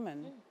being a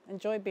woman.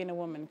 Enjoy being a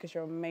woman, because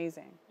you're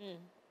amazing.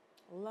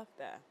 Love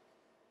that.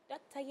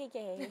 Dr.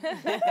 Yeye.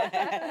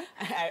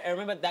 I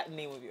remember that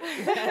name of yours.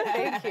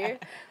 Thank you.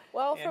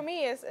 Well, for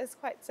me, it's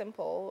quite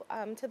simple.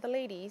 To the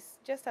ladies,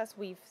 just as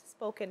we've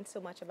spoken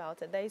so much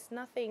about it, there is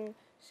nothing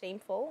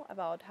shameful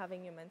about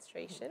having your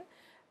menstruation.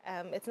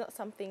 It's not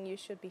something you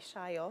should be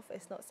shy of.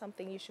 It's not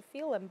something you should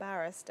feel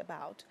embarrassed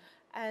about.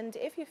 And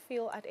if you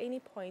feel at any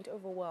point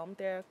overwhelmed,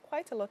 there are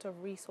quite a lot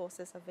of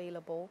resources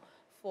available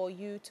for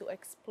you to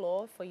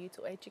explore, for you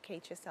to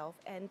educate yourself.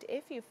 And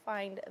if you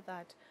find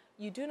that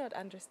you do not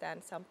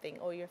understand something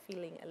or you're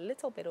feeling a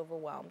little bit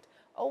overwhelmed,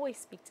 always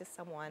speak to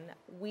someone.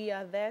 We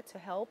are there to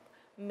help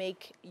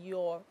make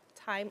your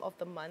time of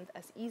the month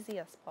as easy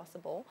as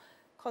possible.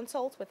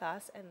 Consult with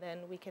us, and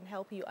then we can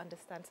help you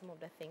understand some of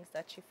the things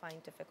that you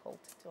find difficult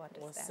to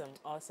understand.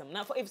 Awesome.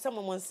 Now, if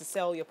someone wants to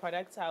sell your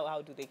products,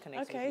 how do they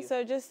connect with you? Okay,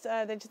 so just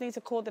they just need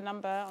to call the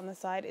number on the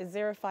side. It's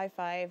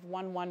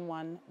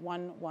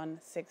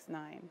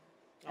 055-111-1169.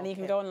 And you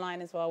can go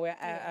online as well. We're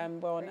at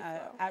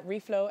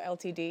Reflow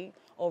Ltd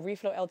or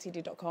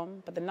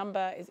reflowltd.com, but the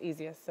number is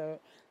easier. So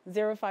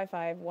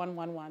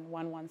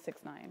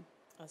 055-111-1169.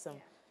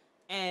 Awesome.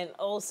 And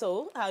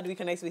also, how do we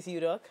connect with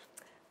you, Doc?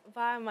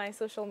 Via my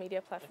social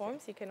media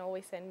platforms, you can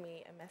always send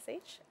me a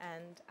message,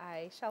 and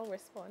I shall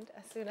respond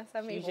as soon as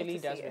I'm able to see it. She usually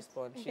does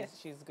respond.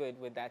 She's good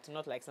with that.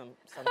 Not like some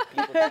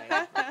people.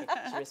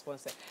 She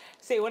responds.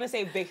 So I want to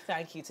say a big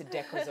thank you to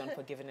DecoZone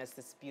for giving us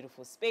this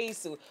beautiful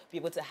space to be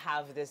able to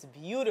have this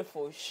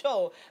beautiful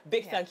show.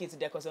 Big thank you to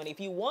DecoZone.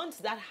 If you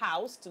want that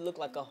house to look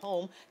like a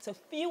home, to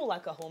feel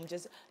like a home,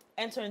 just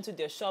enter into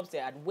their shops.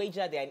 They're at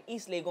Wager, they're in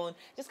East Legon.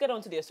 Just get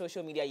onto their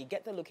social media, you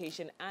get the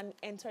location and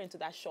enter into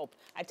that shop.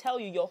 I tell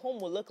you, your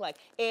home will look like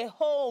a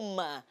home,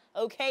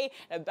 okay?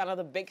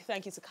 Another big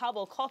thank you to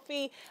Carbol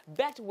Coffee,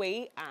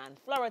 Betway, and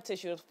Flora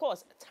Tissue. Of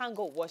course,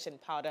 Tango Washing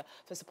Powder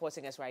for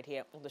supporting us right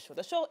here on the show.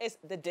 The show is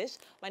The Dish.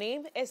 My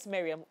name is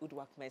Miriam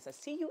Uduak-Mensah.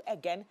 See you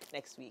again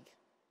next week.